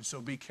 And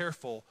so be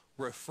careful.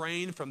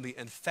 Refrain from the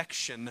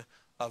infection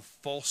of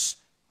false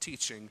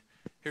teaching.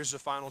 Here's the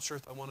final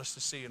truth I want us to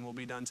see, and we'll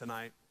be done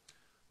tonight.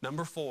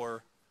 Number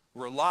 4,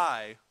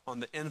 rely on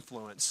the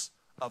influence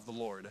of the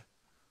Lord.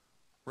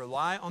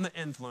 Rely on the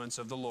influence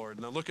of the Lord.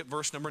 Now look at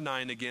verse number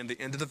 9 again, the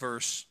end of the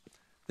verse.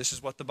 This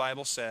is what the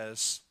Bible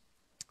says.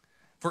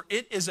 For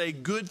it is a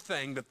good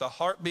thing that the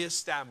heart be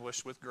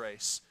established with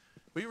grace.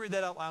 Will you read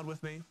that out loud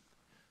with me?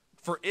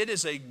 For it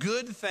is a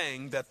good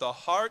thing that the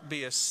heart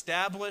be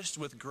established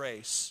with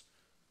grace,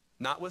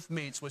 not with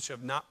meats which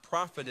have not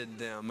profited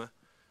them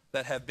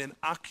that have been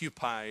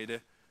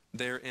occupied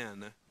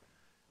therein.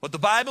 What the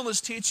Bible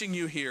is teaching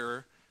you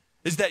here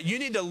is that you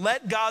need to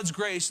let God's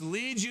grace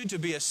lead you to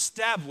be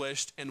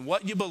established in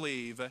what you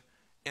believe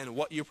and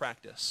what you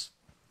practice.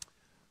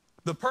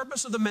 The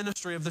purpose of the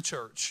ministry of the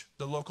church,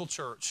 the local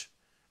church,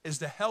 is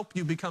to help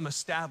you become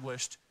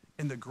established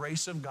in the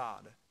grace of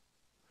God.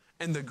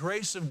 And the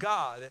grace of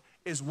God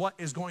is what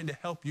is going to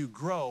help you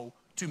grow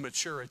to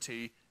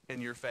maturity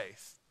in your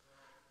faith.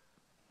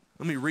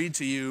 Let me read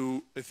to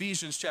you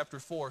Ephesians chapter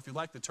 4. If you'd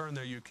like to turn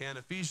there, you can.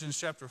 Ephesians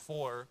chapter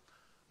 4,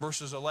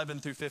 verses 11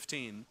 through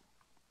 15.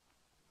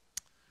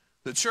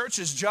 The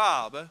church's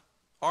job,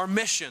 our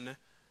mission,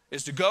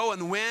 is to go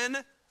and win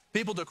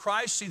people to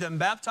Christ, see them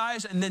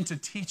baptized, and then to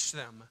teach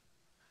them.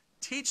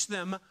 Teach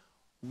them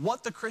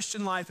what the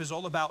Christian life is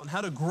all about and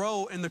how to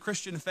grow in the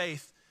Christian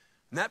faith.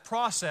 And that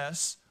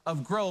process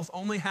of growth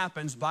only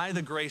happens by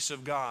the grace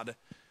of God.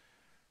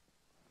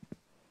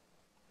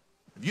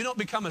 If you don't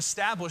become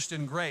established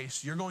in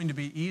grace, you're going to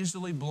be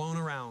easily blown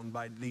around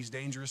by these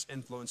dangerous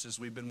influences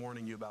we've been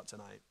warning you about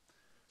tonight.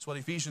 That's what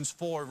Ephesians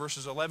 4,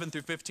 verses 11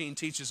 through 15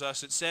 teaches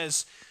us. It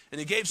says, and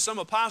he gave some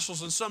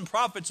apostles and some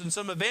prophets and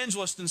some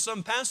evangelists and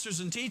some pastors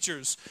and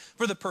teachers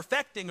for the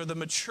perfecting or the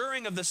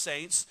maturing of the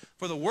saints,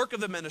 for the work of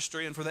the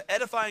ministry, and for the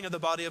edifying of the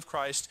body of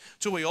Christ,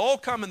 till we all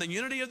come in the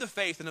unity of the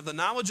faith and of the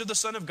knowledge of the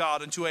Son of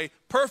God, unto a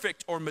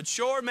perfect or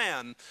mature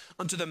man,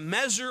 unto the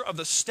measure of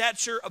the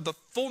stature of the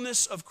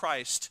fullness of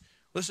Christ.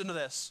 Listen to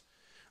this.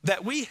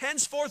 That we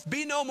henceforth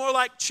be no more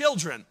like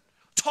children,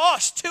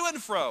 tossed to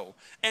and fro,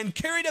 and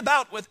carried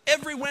about with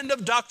every wind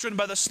of doctrine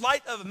by the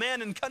sleight of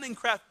man and cunning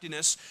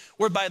craftiness,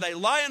 whereby they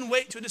lie in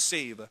wait to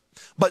deceive.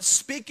 But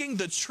speaking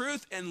the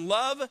truth in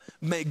love,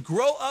 may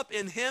grow up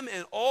in him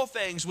in all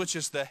things, which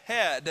is the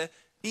head,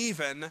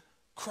 even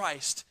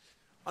Christ.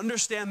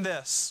 Understand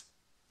this.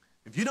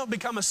 If you don't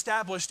become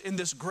established in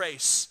this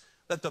grace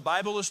that the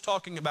Bible is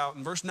talking about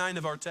in verse 9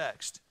 of our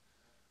text,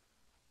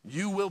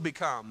 you will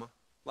become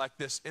like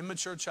this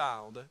immature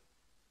child,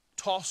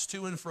 tossed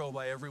to and fro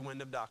by every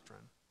wind of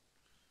doctrine.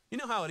 You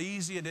know how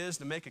easy it is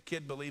to make a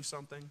kid believe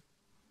something?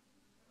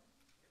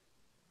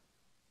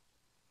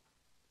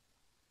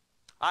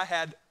 I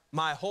had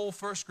my whole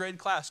first grade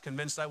class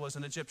convinced I was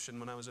an Egyptian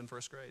when I was in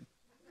first grade.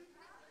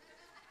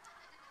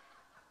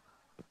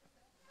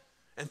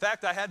 In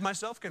fact, I had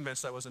myself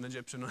convinced I was an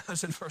Egyptian when I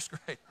was in first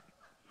grade.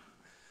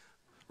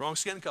 Wrong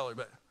skin color,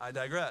 but I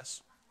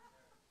digress.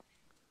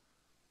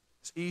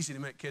 It's easy to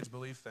make kids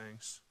believe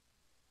things.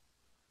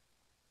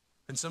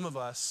 And some of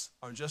us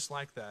are just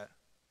like that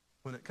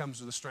when it comes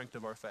to the strength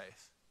of our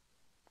faith.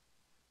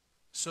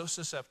 So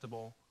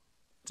susceptible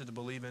to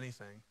believe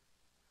anything.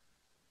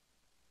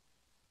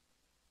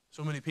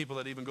 So many people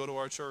that even go to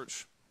our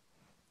church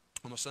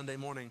on a Sunday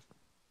morning,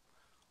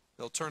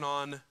 they'll turn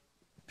on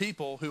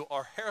people who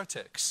are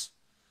heretics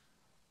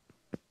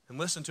and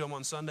listen to them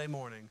on Sunday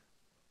morning.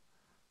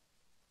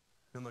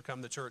 Then they'll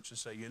come to church and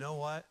say, you know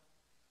what?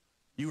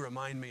 You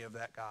remind me of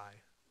that guy.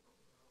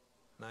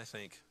 And I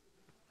think,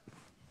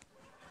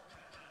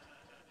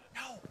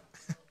 no.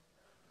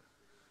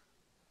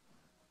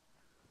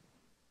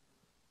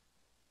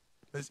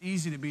 It's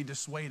easy to be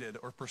dissuaded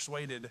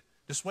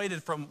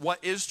from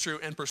what is true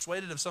and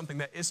persuaded of something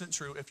that isn't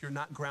true if you're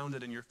not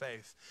grounded in your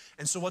faith.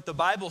 And so what the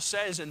Bible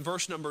says in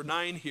verse number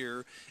 9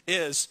 here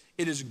is,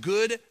 it is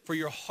good for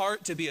your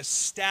heart to be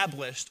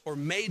established or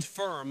made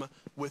firm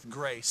with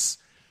grace.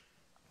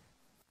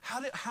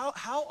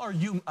 How are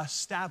you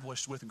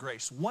established with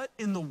grace? What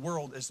in the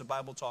world is the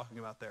Bible talking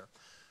about there?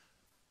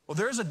 Well,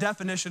 there is a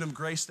definition of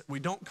grace that we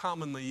don't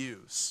commonly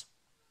use.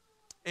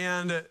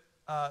 And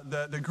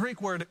the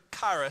Greek word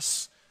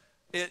charis,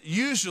 it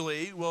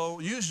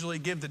will usually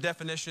give the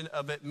definition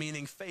of it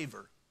meaning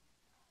favor.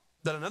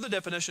 But another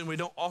definition we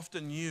don't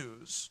often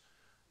use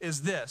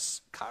is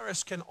this.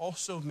 Charis can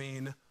also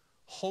mean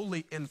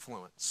holy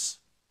influence.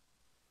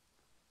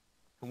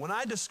 And when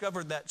I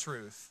discovered that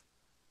truth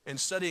in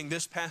studying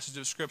this passage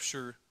of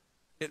Scripture,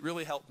 it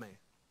really helped me.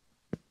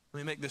 Let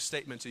me make this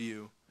statement to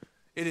you.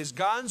 It is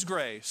God's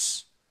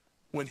grace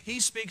when He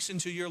speaks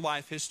into your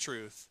life His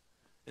truth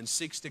and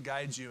seeks to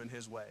guide you in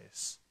His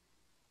ways.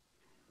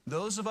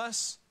 Those of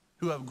us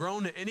who have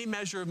grown to any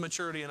measure of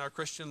maturity in our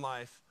Christian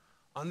life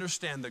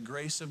understand the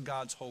grace of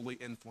God's holy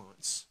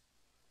influence.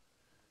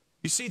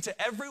 You see,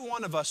 to every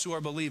one of us who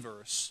are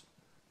believers,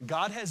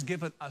 God has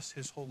given us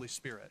His Holy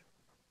Spirit.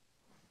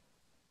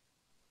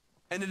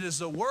 And it is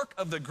the work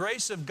of the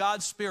grace of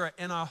God's Spirit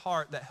in our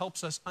heart that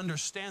helps us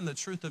understand the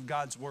truth of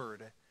God's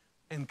Word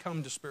and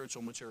come to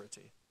spiritual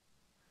maturity.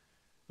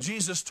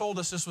 Jesus told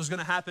us this was going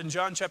to happen.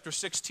 John chapter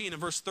 16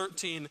 and verse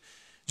 13,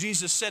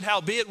 Jesus said,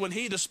 "Howbeit when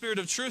He, the Spirit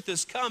of truth,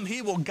 is come,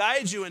 He will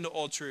guide you into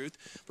all truth.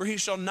 For He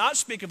shall not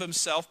speak of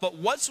Himself, but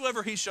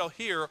whatsoever He shall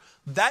hear,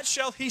 that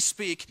shall He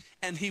speak,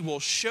 and He will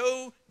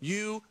show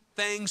you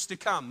things to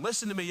come."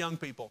 Listen to me, young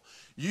people.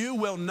 You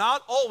will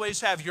not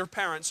always have your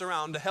parents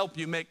around to help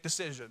you make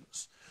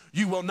decisions.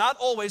 You will not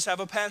always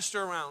have a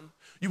pastor around.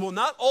 You will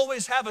not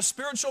always have a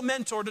spiritual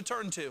mentor to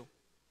turn to.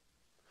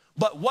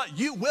 But what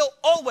you will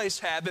always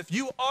have, if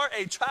you are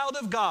a child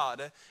of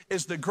God,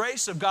 is the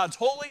grace of God's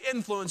holy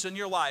influence in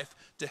your life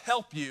to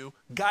help you,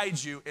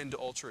 guide you into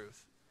all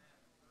truth.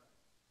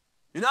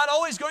 You're not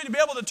always going to be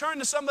able to turn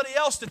to somebody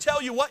else to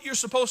tell you what you're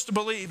supposed to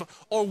believe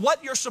or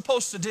what you're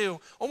supposed to do.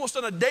 Almost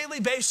on a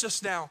daily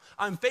basis now,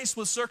 I'm faced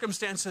with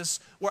circumstances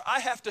where I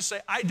have to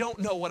say, I don't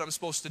know what I'm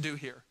supposed to do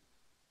here.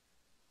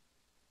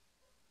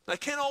 I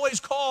can't always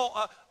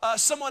call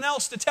someone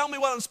else to tell me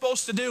what I'm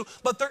supposed to do,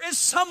 but there is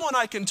someone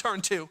I can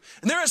turn to.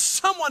 And there is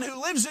someone who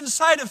lives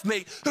inside of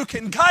me who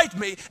can guide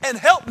me and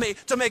help me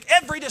to make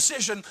every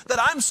decision that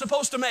I'm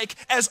supposed to make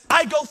as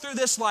I go through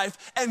this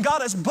life. And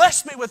God has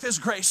blessed me with His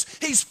grace.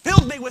 He's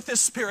filled me with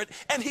His Spirit,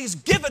 and He's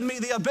given me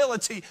the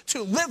ability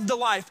to live the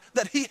life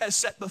that He has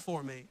set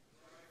before me.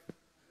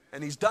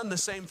 And He's done the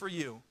same for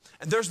you.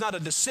 And there's not a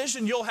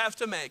decision you'll have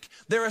to make.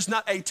 There is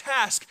not a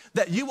task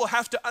that you will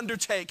have to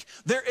undertake.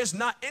 There is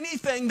not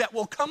anything that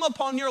will come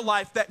upon your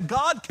life that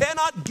God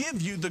cannot give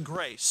you the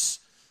grace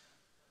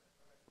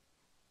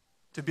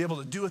to be able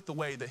to do it the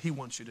way that He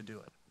wants you to do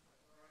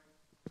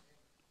it.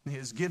 He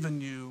has given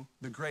you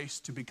the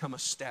grace to become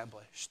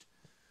established.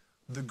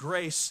 The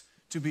grace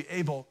to be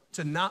able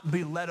to not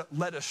be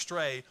led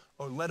astray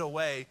or led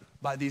away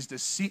by these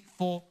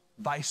deceitful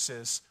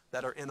vices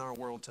that are in our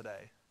world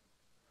today.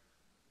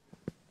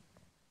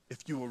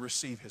 If you will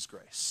receive His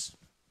grace.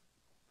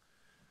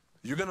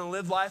 You're going to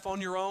live life on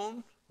your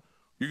own.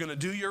 You're going to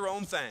do your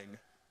own thing.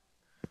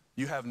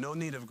 You have no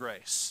need of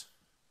grace.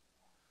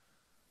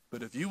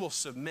 But if you will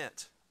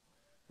submit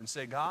and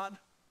say, God,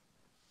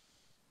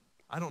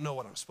 I don't know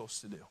what I'm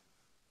supposed to do.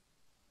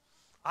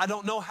 I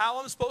don't know how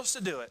I'm supposed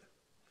to do it.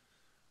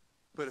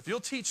 But if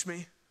you'll teach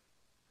me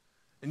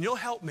and you'll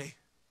help me,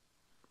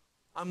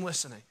 I'm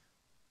listening.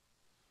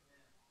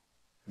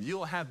 If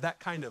you'll have that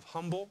kind of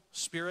humble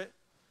spirit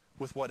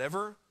with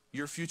whatever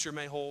your future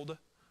may hold,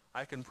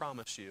 I can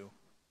promise you,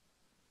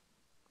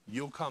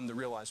 you'll come to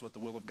realize what the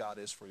will of God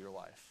is for your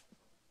life.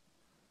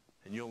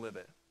 And you'll live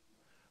it.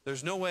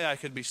 There's no way I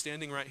could be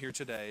standing right here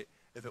today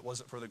if it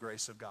wasn't for the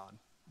grace of God.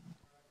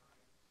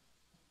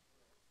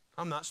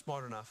 I'm not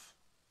smart enough.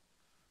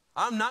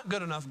 I'm not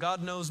good enough.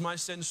 God knows my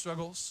sin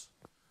struggles.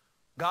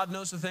 God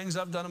knows the things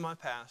I've done in my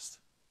past.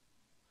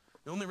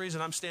 The only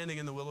reason I'm standing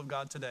in the will of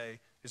God today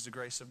is the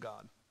grace of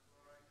God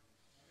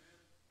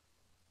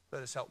that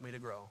has helped me to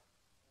grow.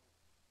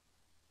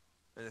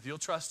 And if you'll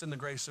trust in the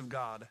grace of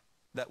God,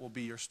 that will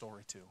be your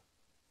story too.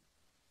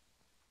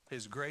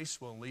 His grace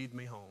will lead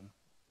me home.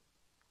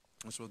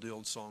 That's what the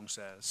old song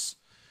says.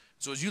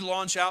 So as you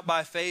launch out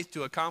by faith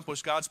to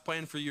accomplish God's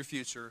plan for your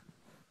future,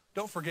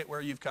 don't forget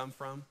where you've come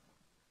from.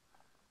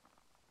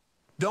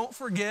 Don't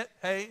forget,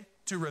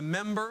 to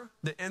remember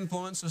the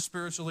influence of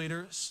spiritual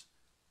leaders.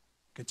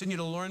 Continue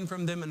to learn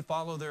from them and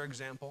follow their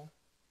example.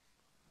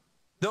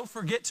 Don't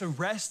forget to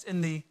rest in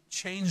the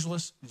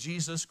changeless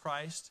Jesus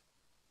Christ.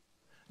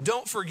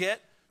 Don't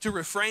forget to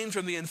refrain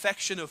from the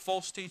infection of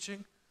false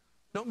teaching.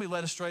 Don't be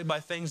led astray by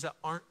things that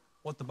aren't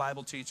what the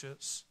Bible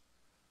teaches.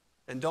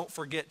 And don't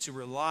forget to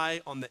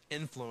rely on the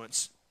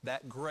influence,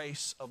 that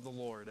grace of the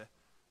Lord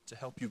to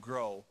help you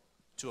grow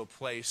to a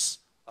place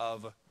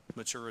of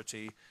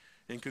maturity.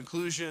 In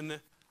conclusion,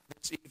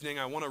 this evening,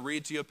 I want to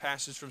read to you a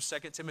passage from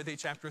 2 Timothy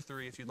chapter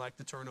 3, if you'd like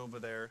to turn over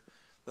there,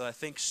 that I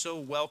think so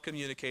well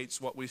communicates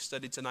what we've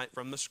studied tonight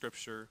from the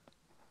Scripture.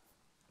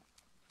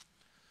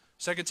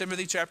 2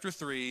 Timothy chapter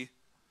 3,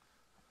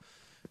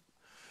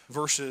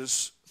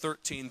 verses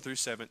 13 through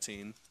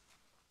 17.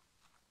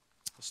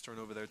 Let's turn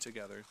over there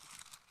together.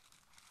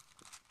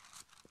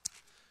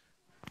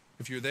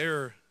 If you're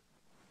there,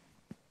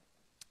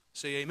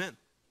 say amen.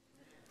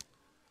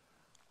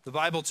 The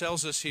Bible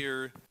tells us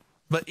here,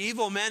 "But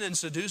evil men and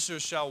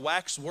seducers shall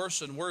wax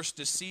worse and worse,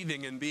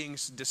 deceiving and being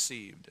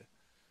deceived.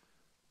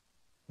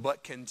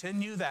 But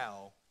continue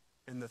thou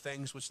in the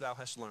things which thou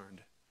hast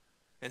learned,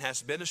 and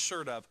hast been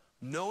assured of,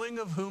 knowing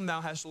of whom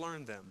thou hast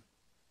learned them.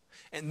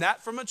 And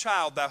that from a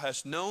child thou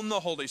hast known the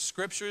holy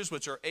Scriptures,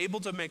 which are able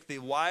to make thee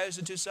wise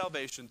unto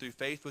salvation through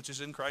faith which is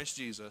in Christ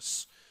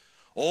Jesus.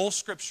 All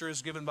Scripture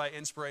is given by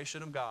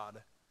inspiration of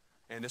God,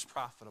 and is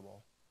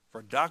profitable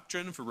for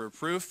doctrine, for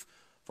reproof,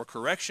 for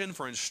correction,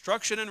 for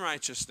instruction in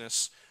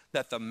righteousness,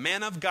 that the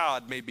man of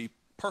God may be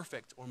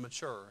perfect or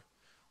mature,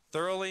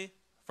 thoroughly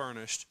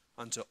furnished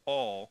unto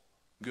all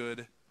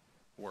good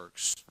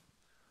works."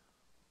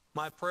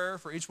 My prayer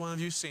for each one of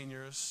you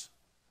seniors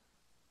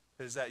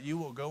is that you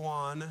will go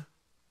on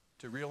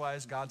to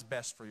realize God's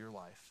best for your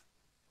life.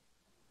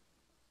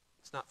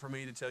 It's not for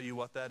me to tell you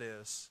what that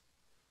is,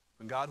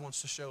 but God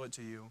wants to show it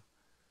to you.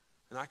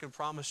 And I can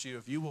promise you,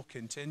 if you will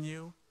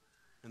continue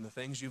in the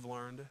things you've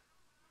learned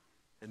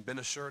and been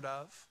assured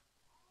of,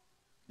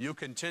 you'll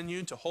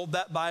continue to hold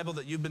that Bible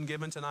that you've been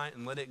given tonight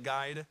and let it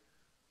guide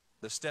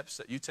the steps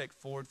that you take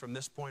forward from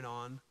this point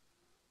on,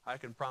 I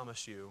can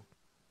promise you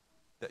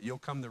that you'll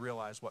come to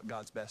realize what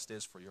God's best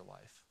is for your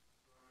life.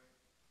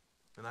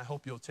 And I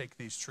hope you'll take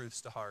these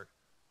truths to heart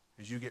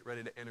as you get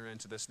ready to enter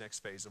into this next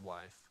phase of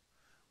life.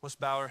 Let's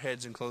bow our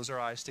heads and close our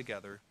eyes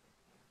together.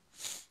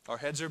 Our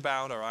heads are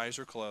bowed, our eyes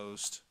are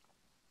closed.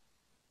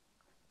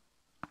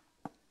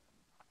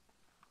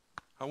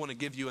 I want to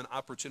give you an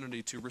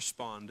opportunity to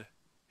respond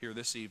here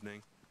this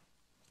evening.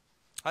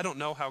 I don't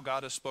know how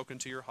God has spoken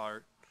to your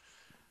heart.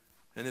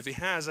 And if He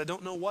has, I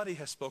don't know what He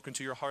has spoken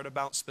to your heart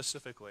about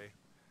specifically.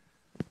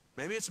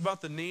 Maybe it's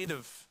about the need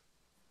of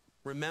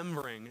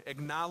remembering,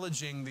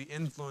 acknowledging the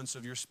influence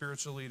of your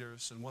spiritual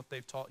leaders and what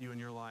they've taught you in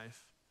your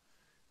life.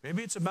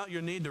 Maybe it's about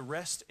your need to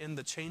rest in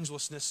the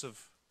changelessness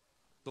of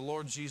the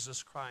Lord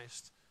Jesus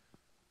Christ.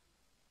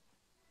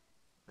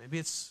 Maybe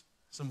it's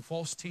some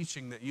false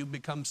teaching that you've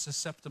become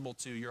susceptible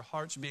to, your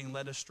heart's being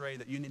led astray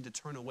that you need to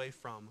turn away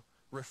from,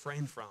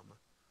 refrain from.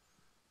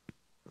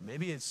 Or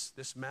maybe it's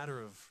this matter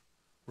of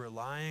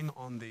relying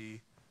on the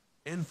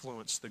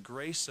influence, the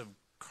grace of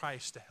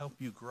Christ to help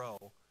you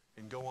grow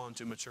and go on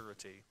to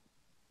maturity.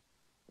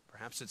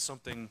 Perhaps it's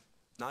something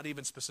not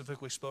even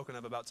specifically spoken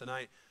of about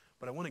tonight,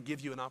 but I want to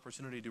give you an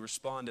opportunity to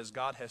respond as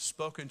God has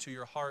spoken to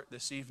your heart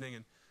this evening.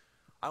 And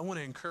I want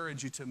to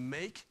encourage you to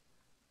make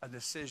a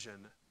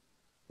decision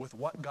with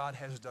what God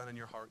has done in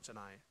your heart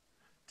tonight,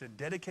 to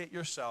dedicate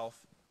yourself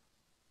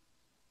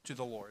to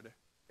the Lord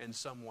in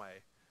some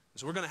way.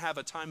 So we're going to have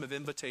a time of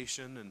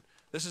invitation, and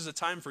this is a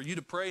time for you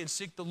to pray and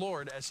seek the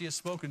Lord as He has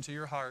spoken to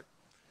your heart.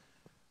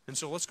 And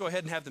so let's go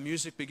ahead and have the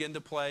music begin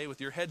to play. With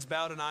your heads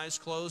bowed and eyes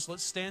closed,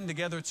 let's stand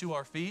together to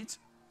our feet.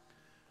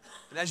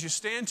 And as you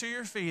stand to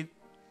your feet,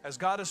 as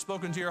God has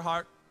spoken to your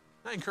heart,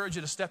 I encourage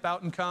you to step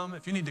out and come.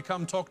 If you need to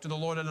come talk to the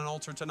Lord at an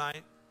altar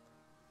tonight,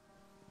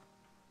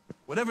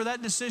 whatever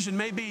that decision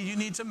may be you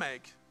need to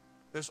make,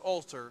 this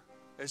altar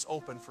is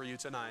open for you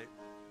tonight.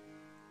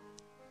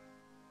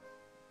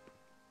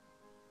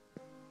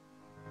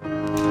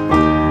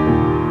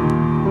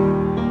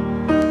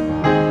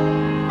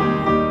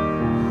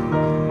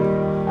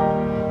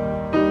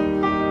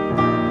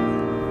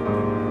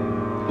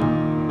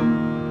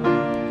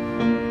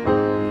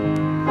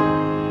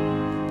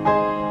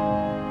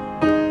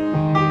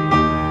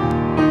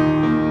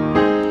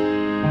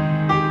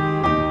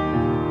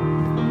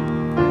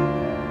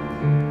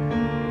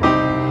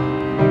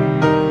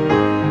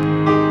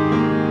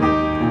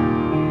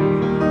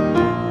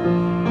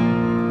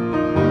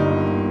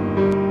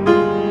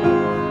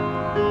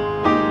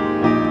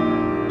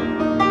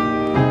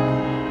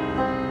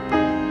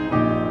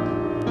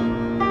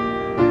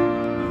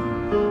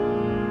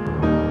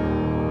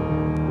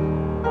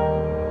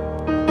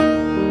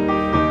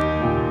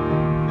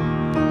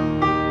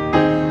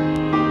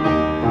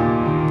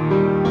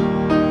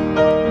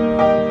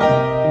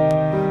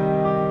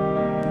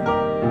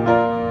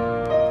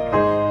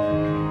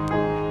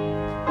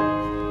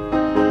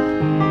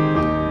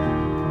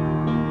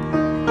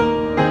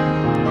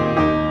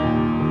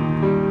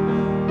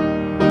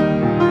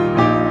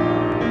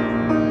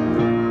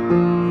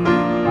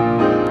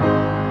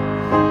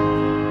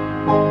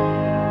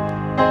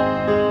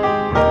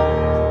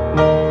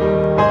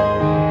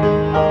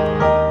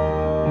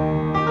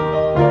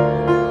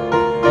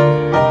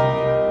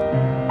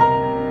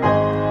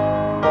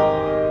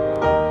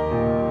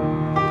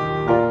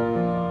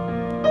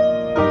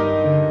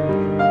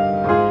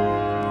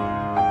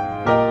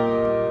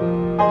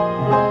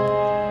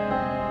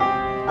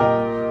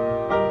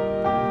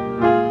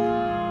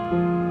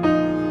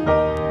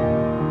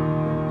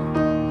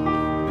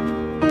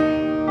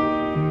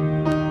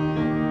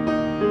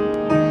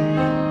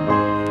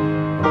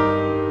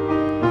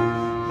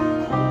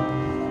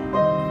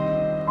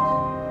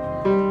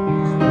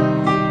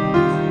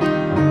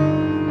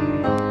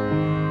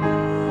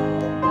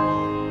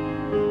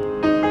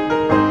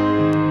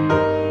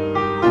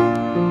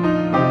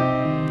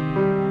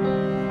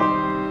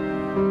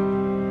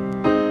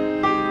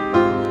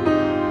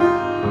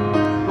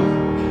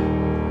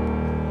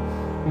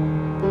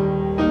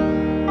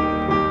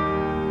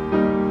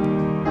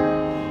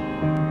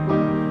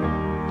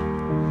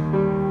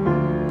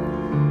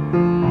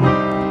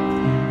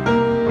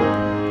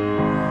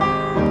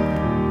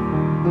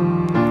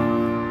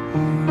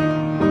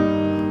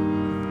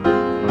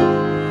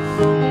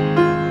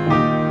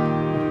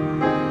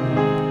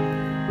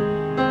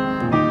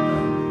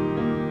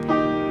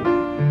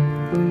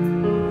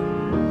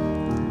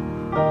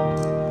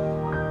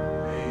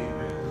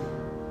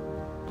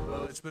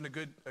 it's been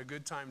a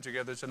good time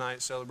together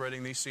tonight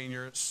celebrating these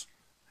seniors.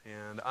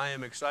 And I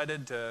am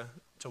excited to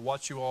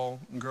watch you all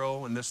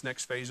grow in this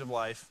next phase of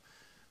life.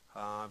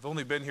 I've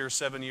only been here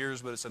 7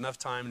 years, but it's enough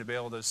time to be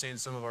able to see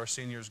some of our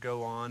seniors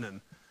go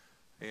on,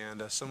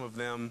 and some of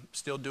them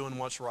still doing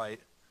what's right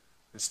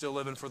and still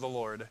living for the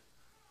Lord.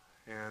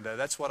 And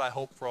that's what I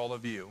hope for all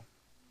of you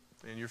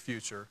in your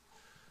future.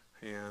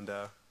 And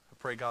I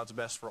pray God's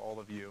best for all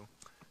of you.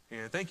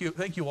 And thank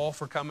you all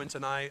for coming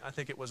tonight. I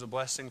think it was a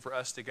blessing for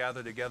us to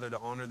gather together to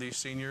honor these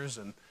seniors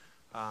and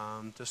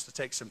just to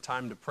take some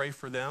time to pray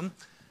for them.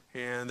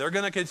 And they're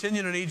going to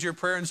continue to need your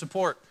prayer and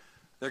support.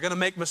 They're going to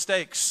make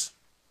mistakes.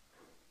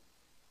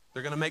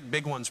 They're going to make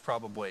big ones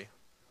probably,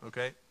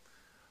 okay?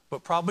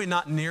 But probably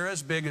not near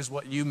as big as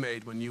what you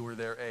made when you were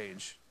their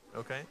age,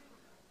 okay?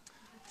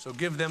 So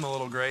give them a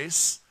little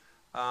grace,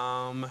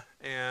 and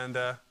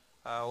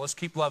let's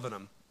keep loving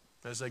them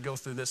as they go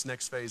through this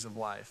next phase of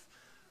life.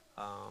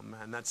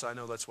 And I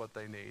know that's what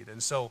they need.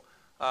 And so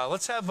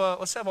let's have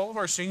all of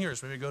our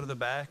seniors maybe go to the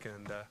back,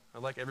 and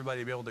I'd like everybody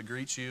to be able to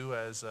greet you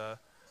as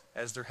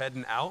they're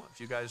heading out.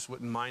 If you guys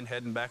wouldn't mind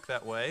heading back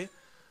that way.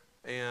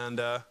 And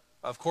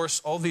of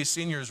course, all these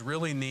seniors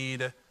really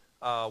need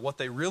what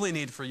they really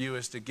need for you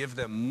is to give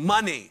them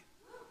money.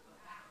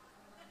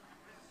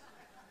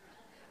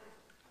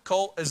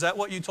 Cole, is that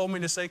what you told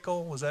me to say,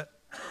 Cole? Was that?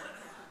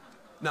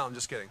 No, I'm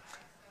just kidding.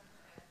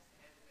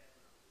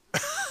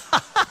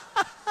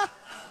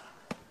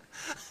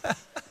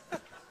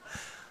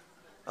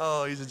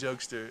 Oh, he's a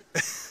jokester.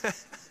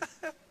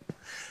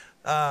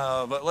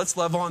 But let's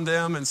love on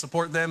them and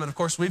support them. And of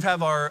course, we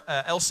have our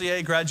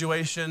LCA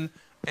graduation,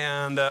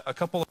 and a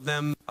couple of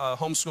them,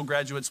 homeschool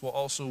graduates, will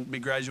also be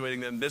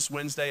graduating them this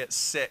Wednesday at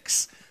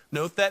 6.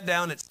 Note that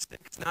down, it's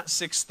 6, not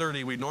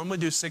 6:30. We normally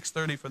do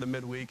 6:30 for the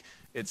midweek.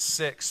 It's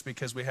 6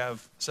 because we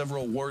have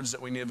several awards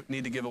that we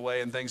need to give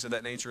away and things of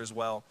that nature as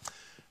well.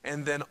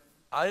 And then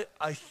I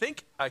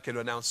think I could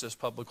announce this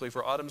publicly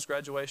for Autumn's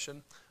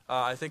graduation.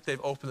 I think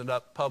they've opened it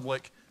up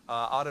public.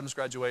 Autumn's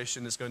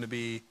graduation is going to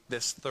be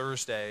this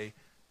Thursday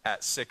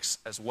at 6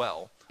 as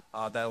well.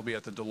 That'll be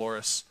at the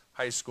Dolores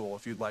High School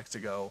if you'd like to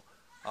go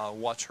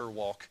watch her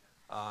walk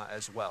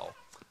as well.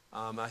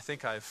 I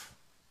think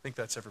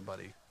that's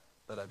everybody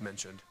that I've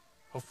mentioned.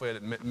 Hopefully I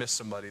didn't miss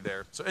somebody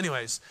there. So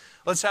anyways,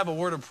 let's have a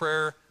word of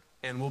prayer,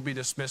 and we'll be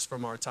dismissed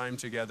from our time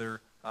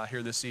together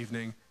here this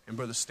evening. And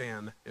Brother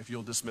Stan, if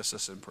you'll dismiss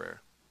us in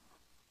prayer.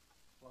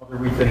 Father,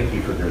 we thank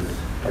you for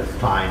this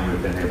time.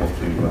 We've been able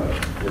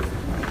to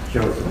just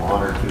show some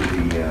honor to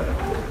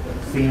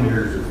the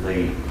seniors as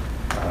they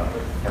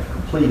have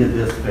completed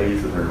this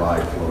phase of their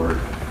lives, Lord.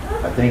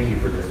 I thank you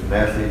for this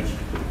message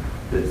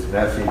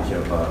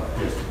of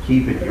just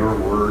keeping your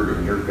word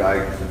and your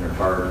guidance in their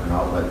heart and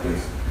not let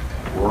this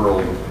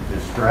world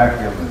distract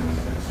them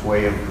and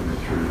sway them from the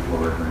truth,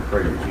 Lord. And I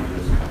pray that you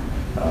just,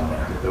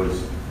 that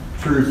those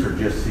truths are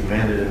just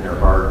cemented in their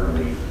heart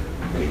and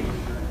they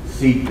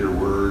seek your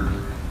word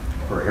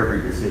for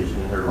every decision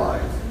in their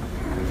lives.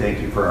 We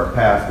thank you for our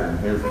pastor and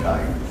his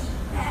guidance.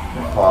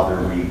 And Father,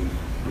 we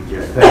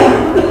just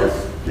thank you for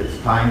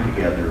this time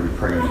together. We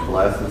pray you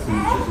bless us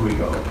each as we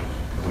go.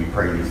 And we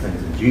pray these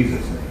things in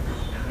Jesus' name.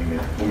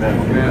 Amen. Amen.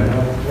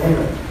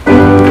 Amen.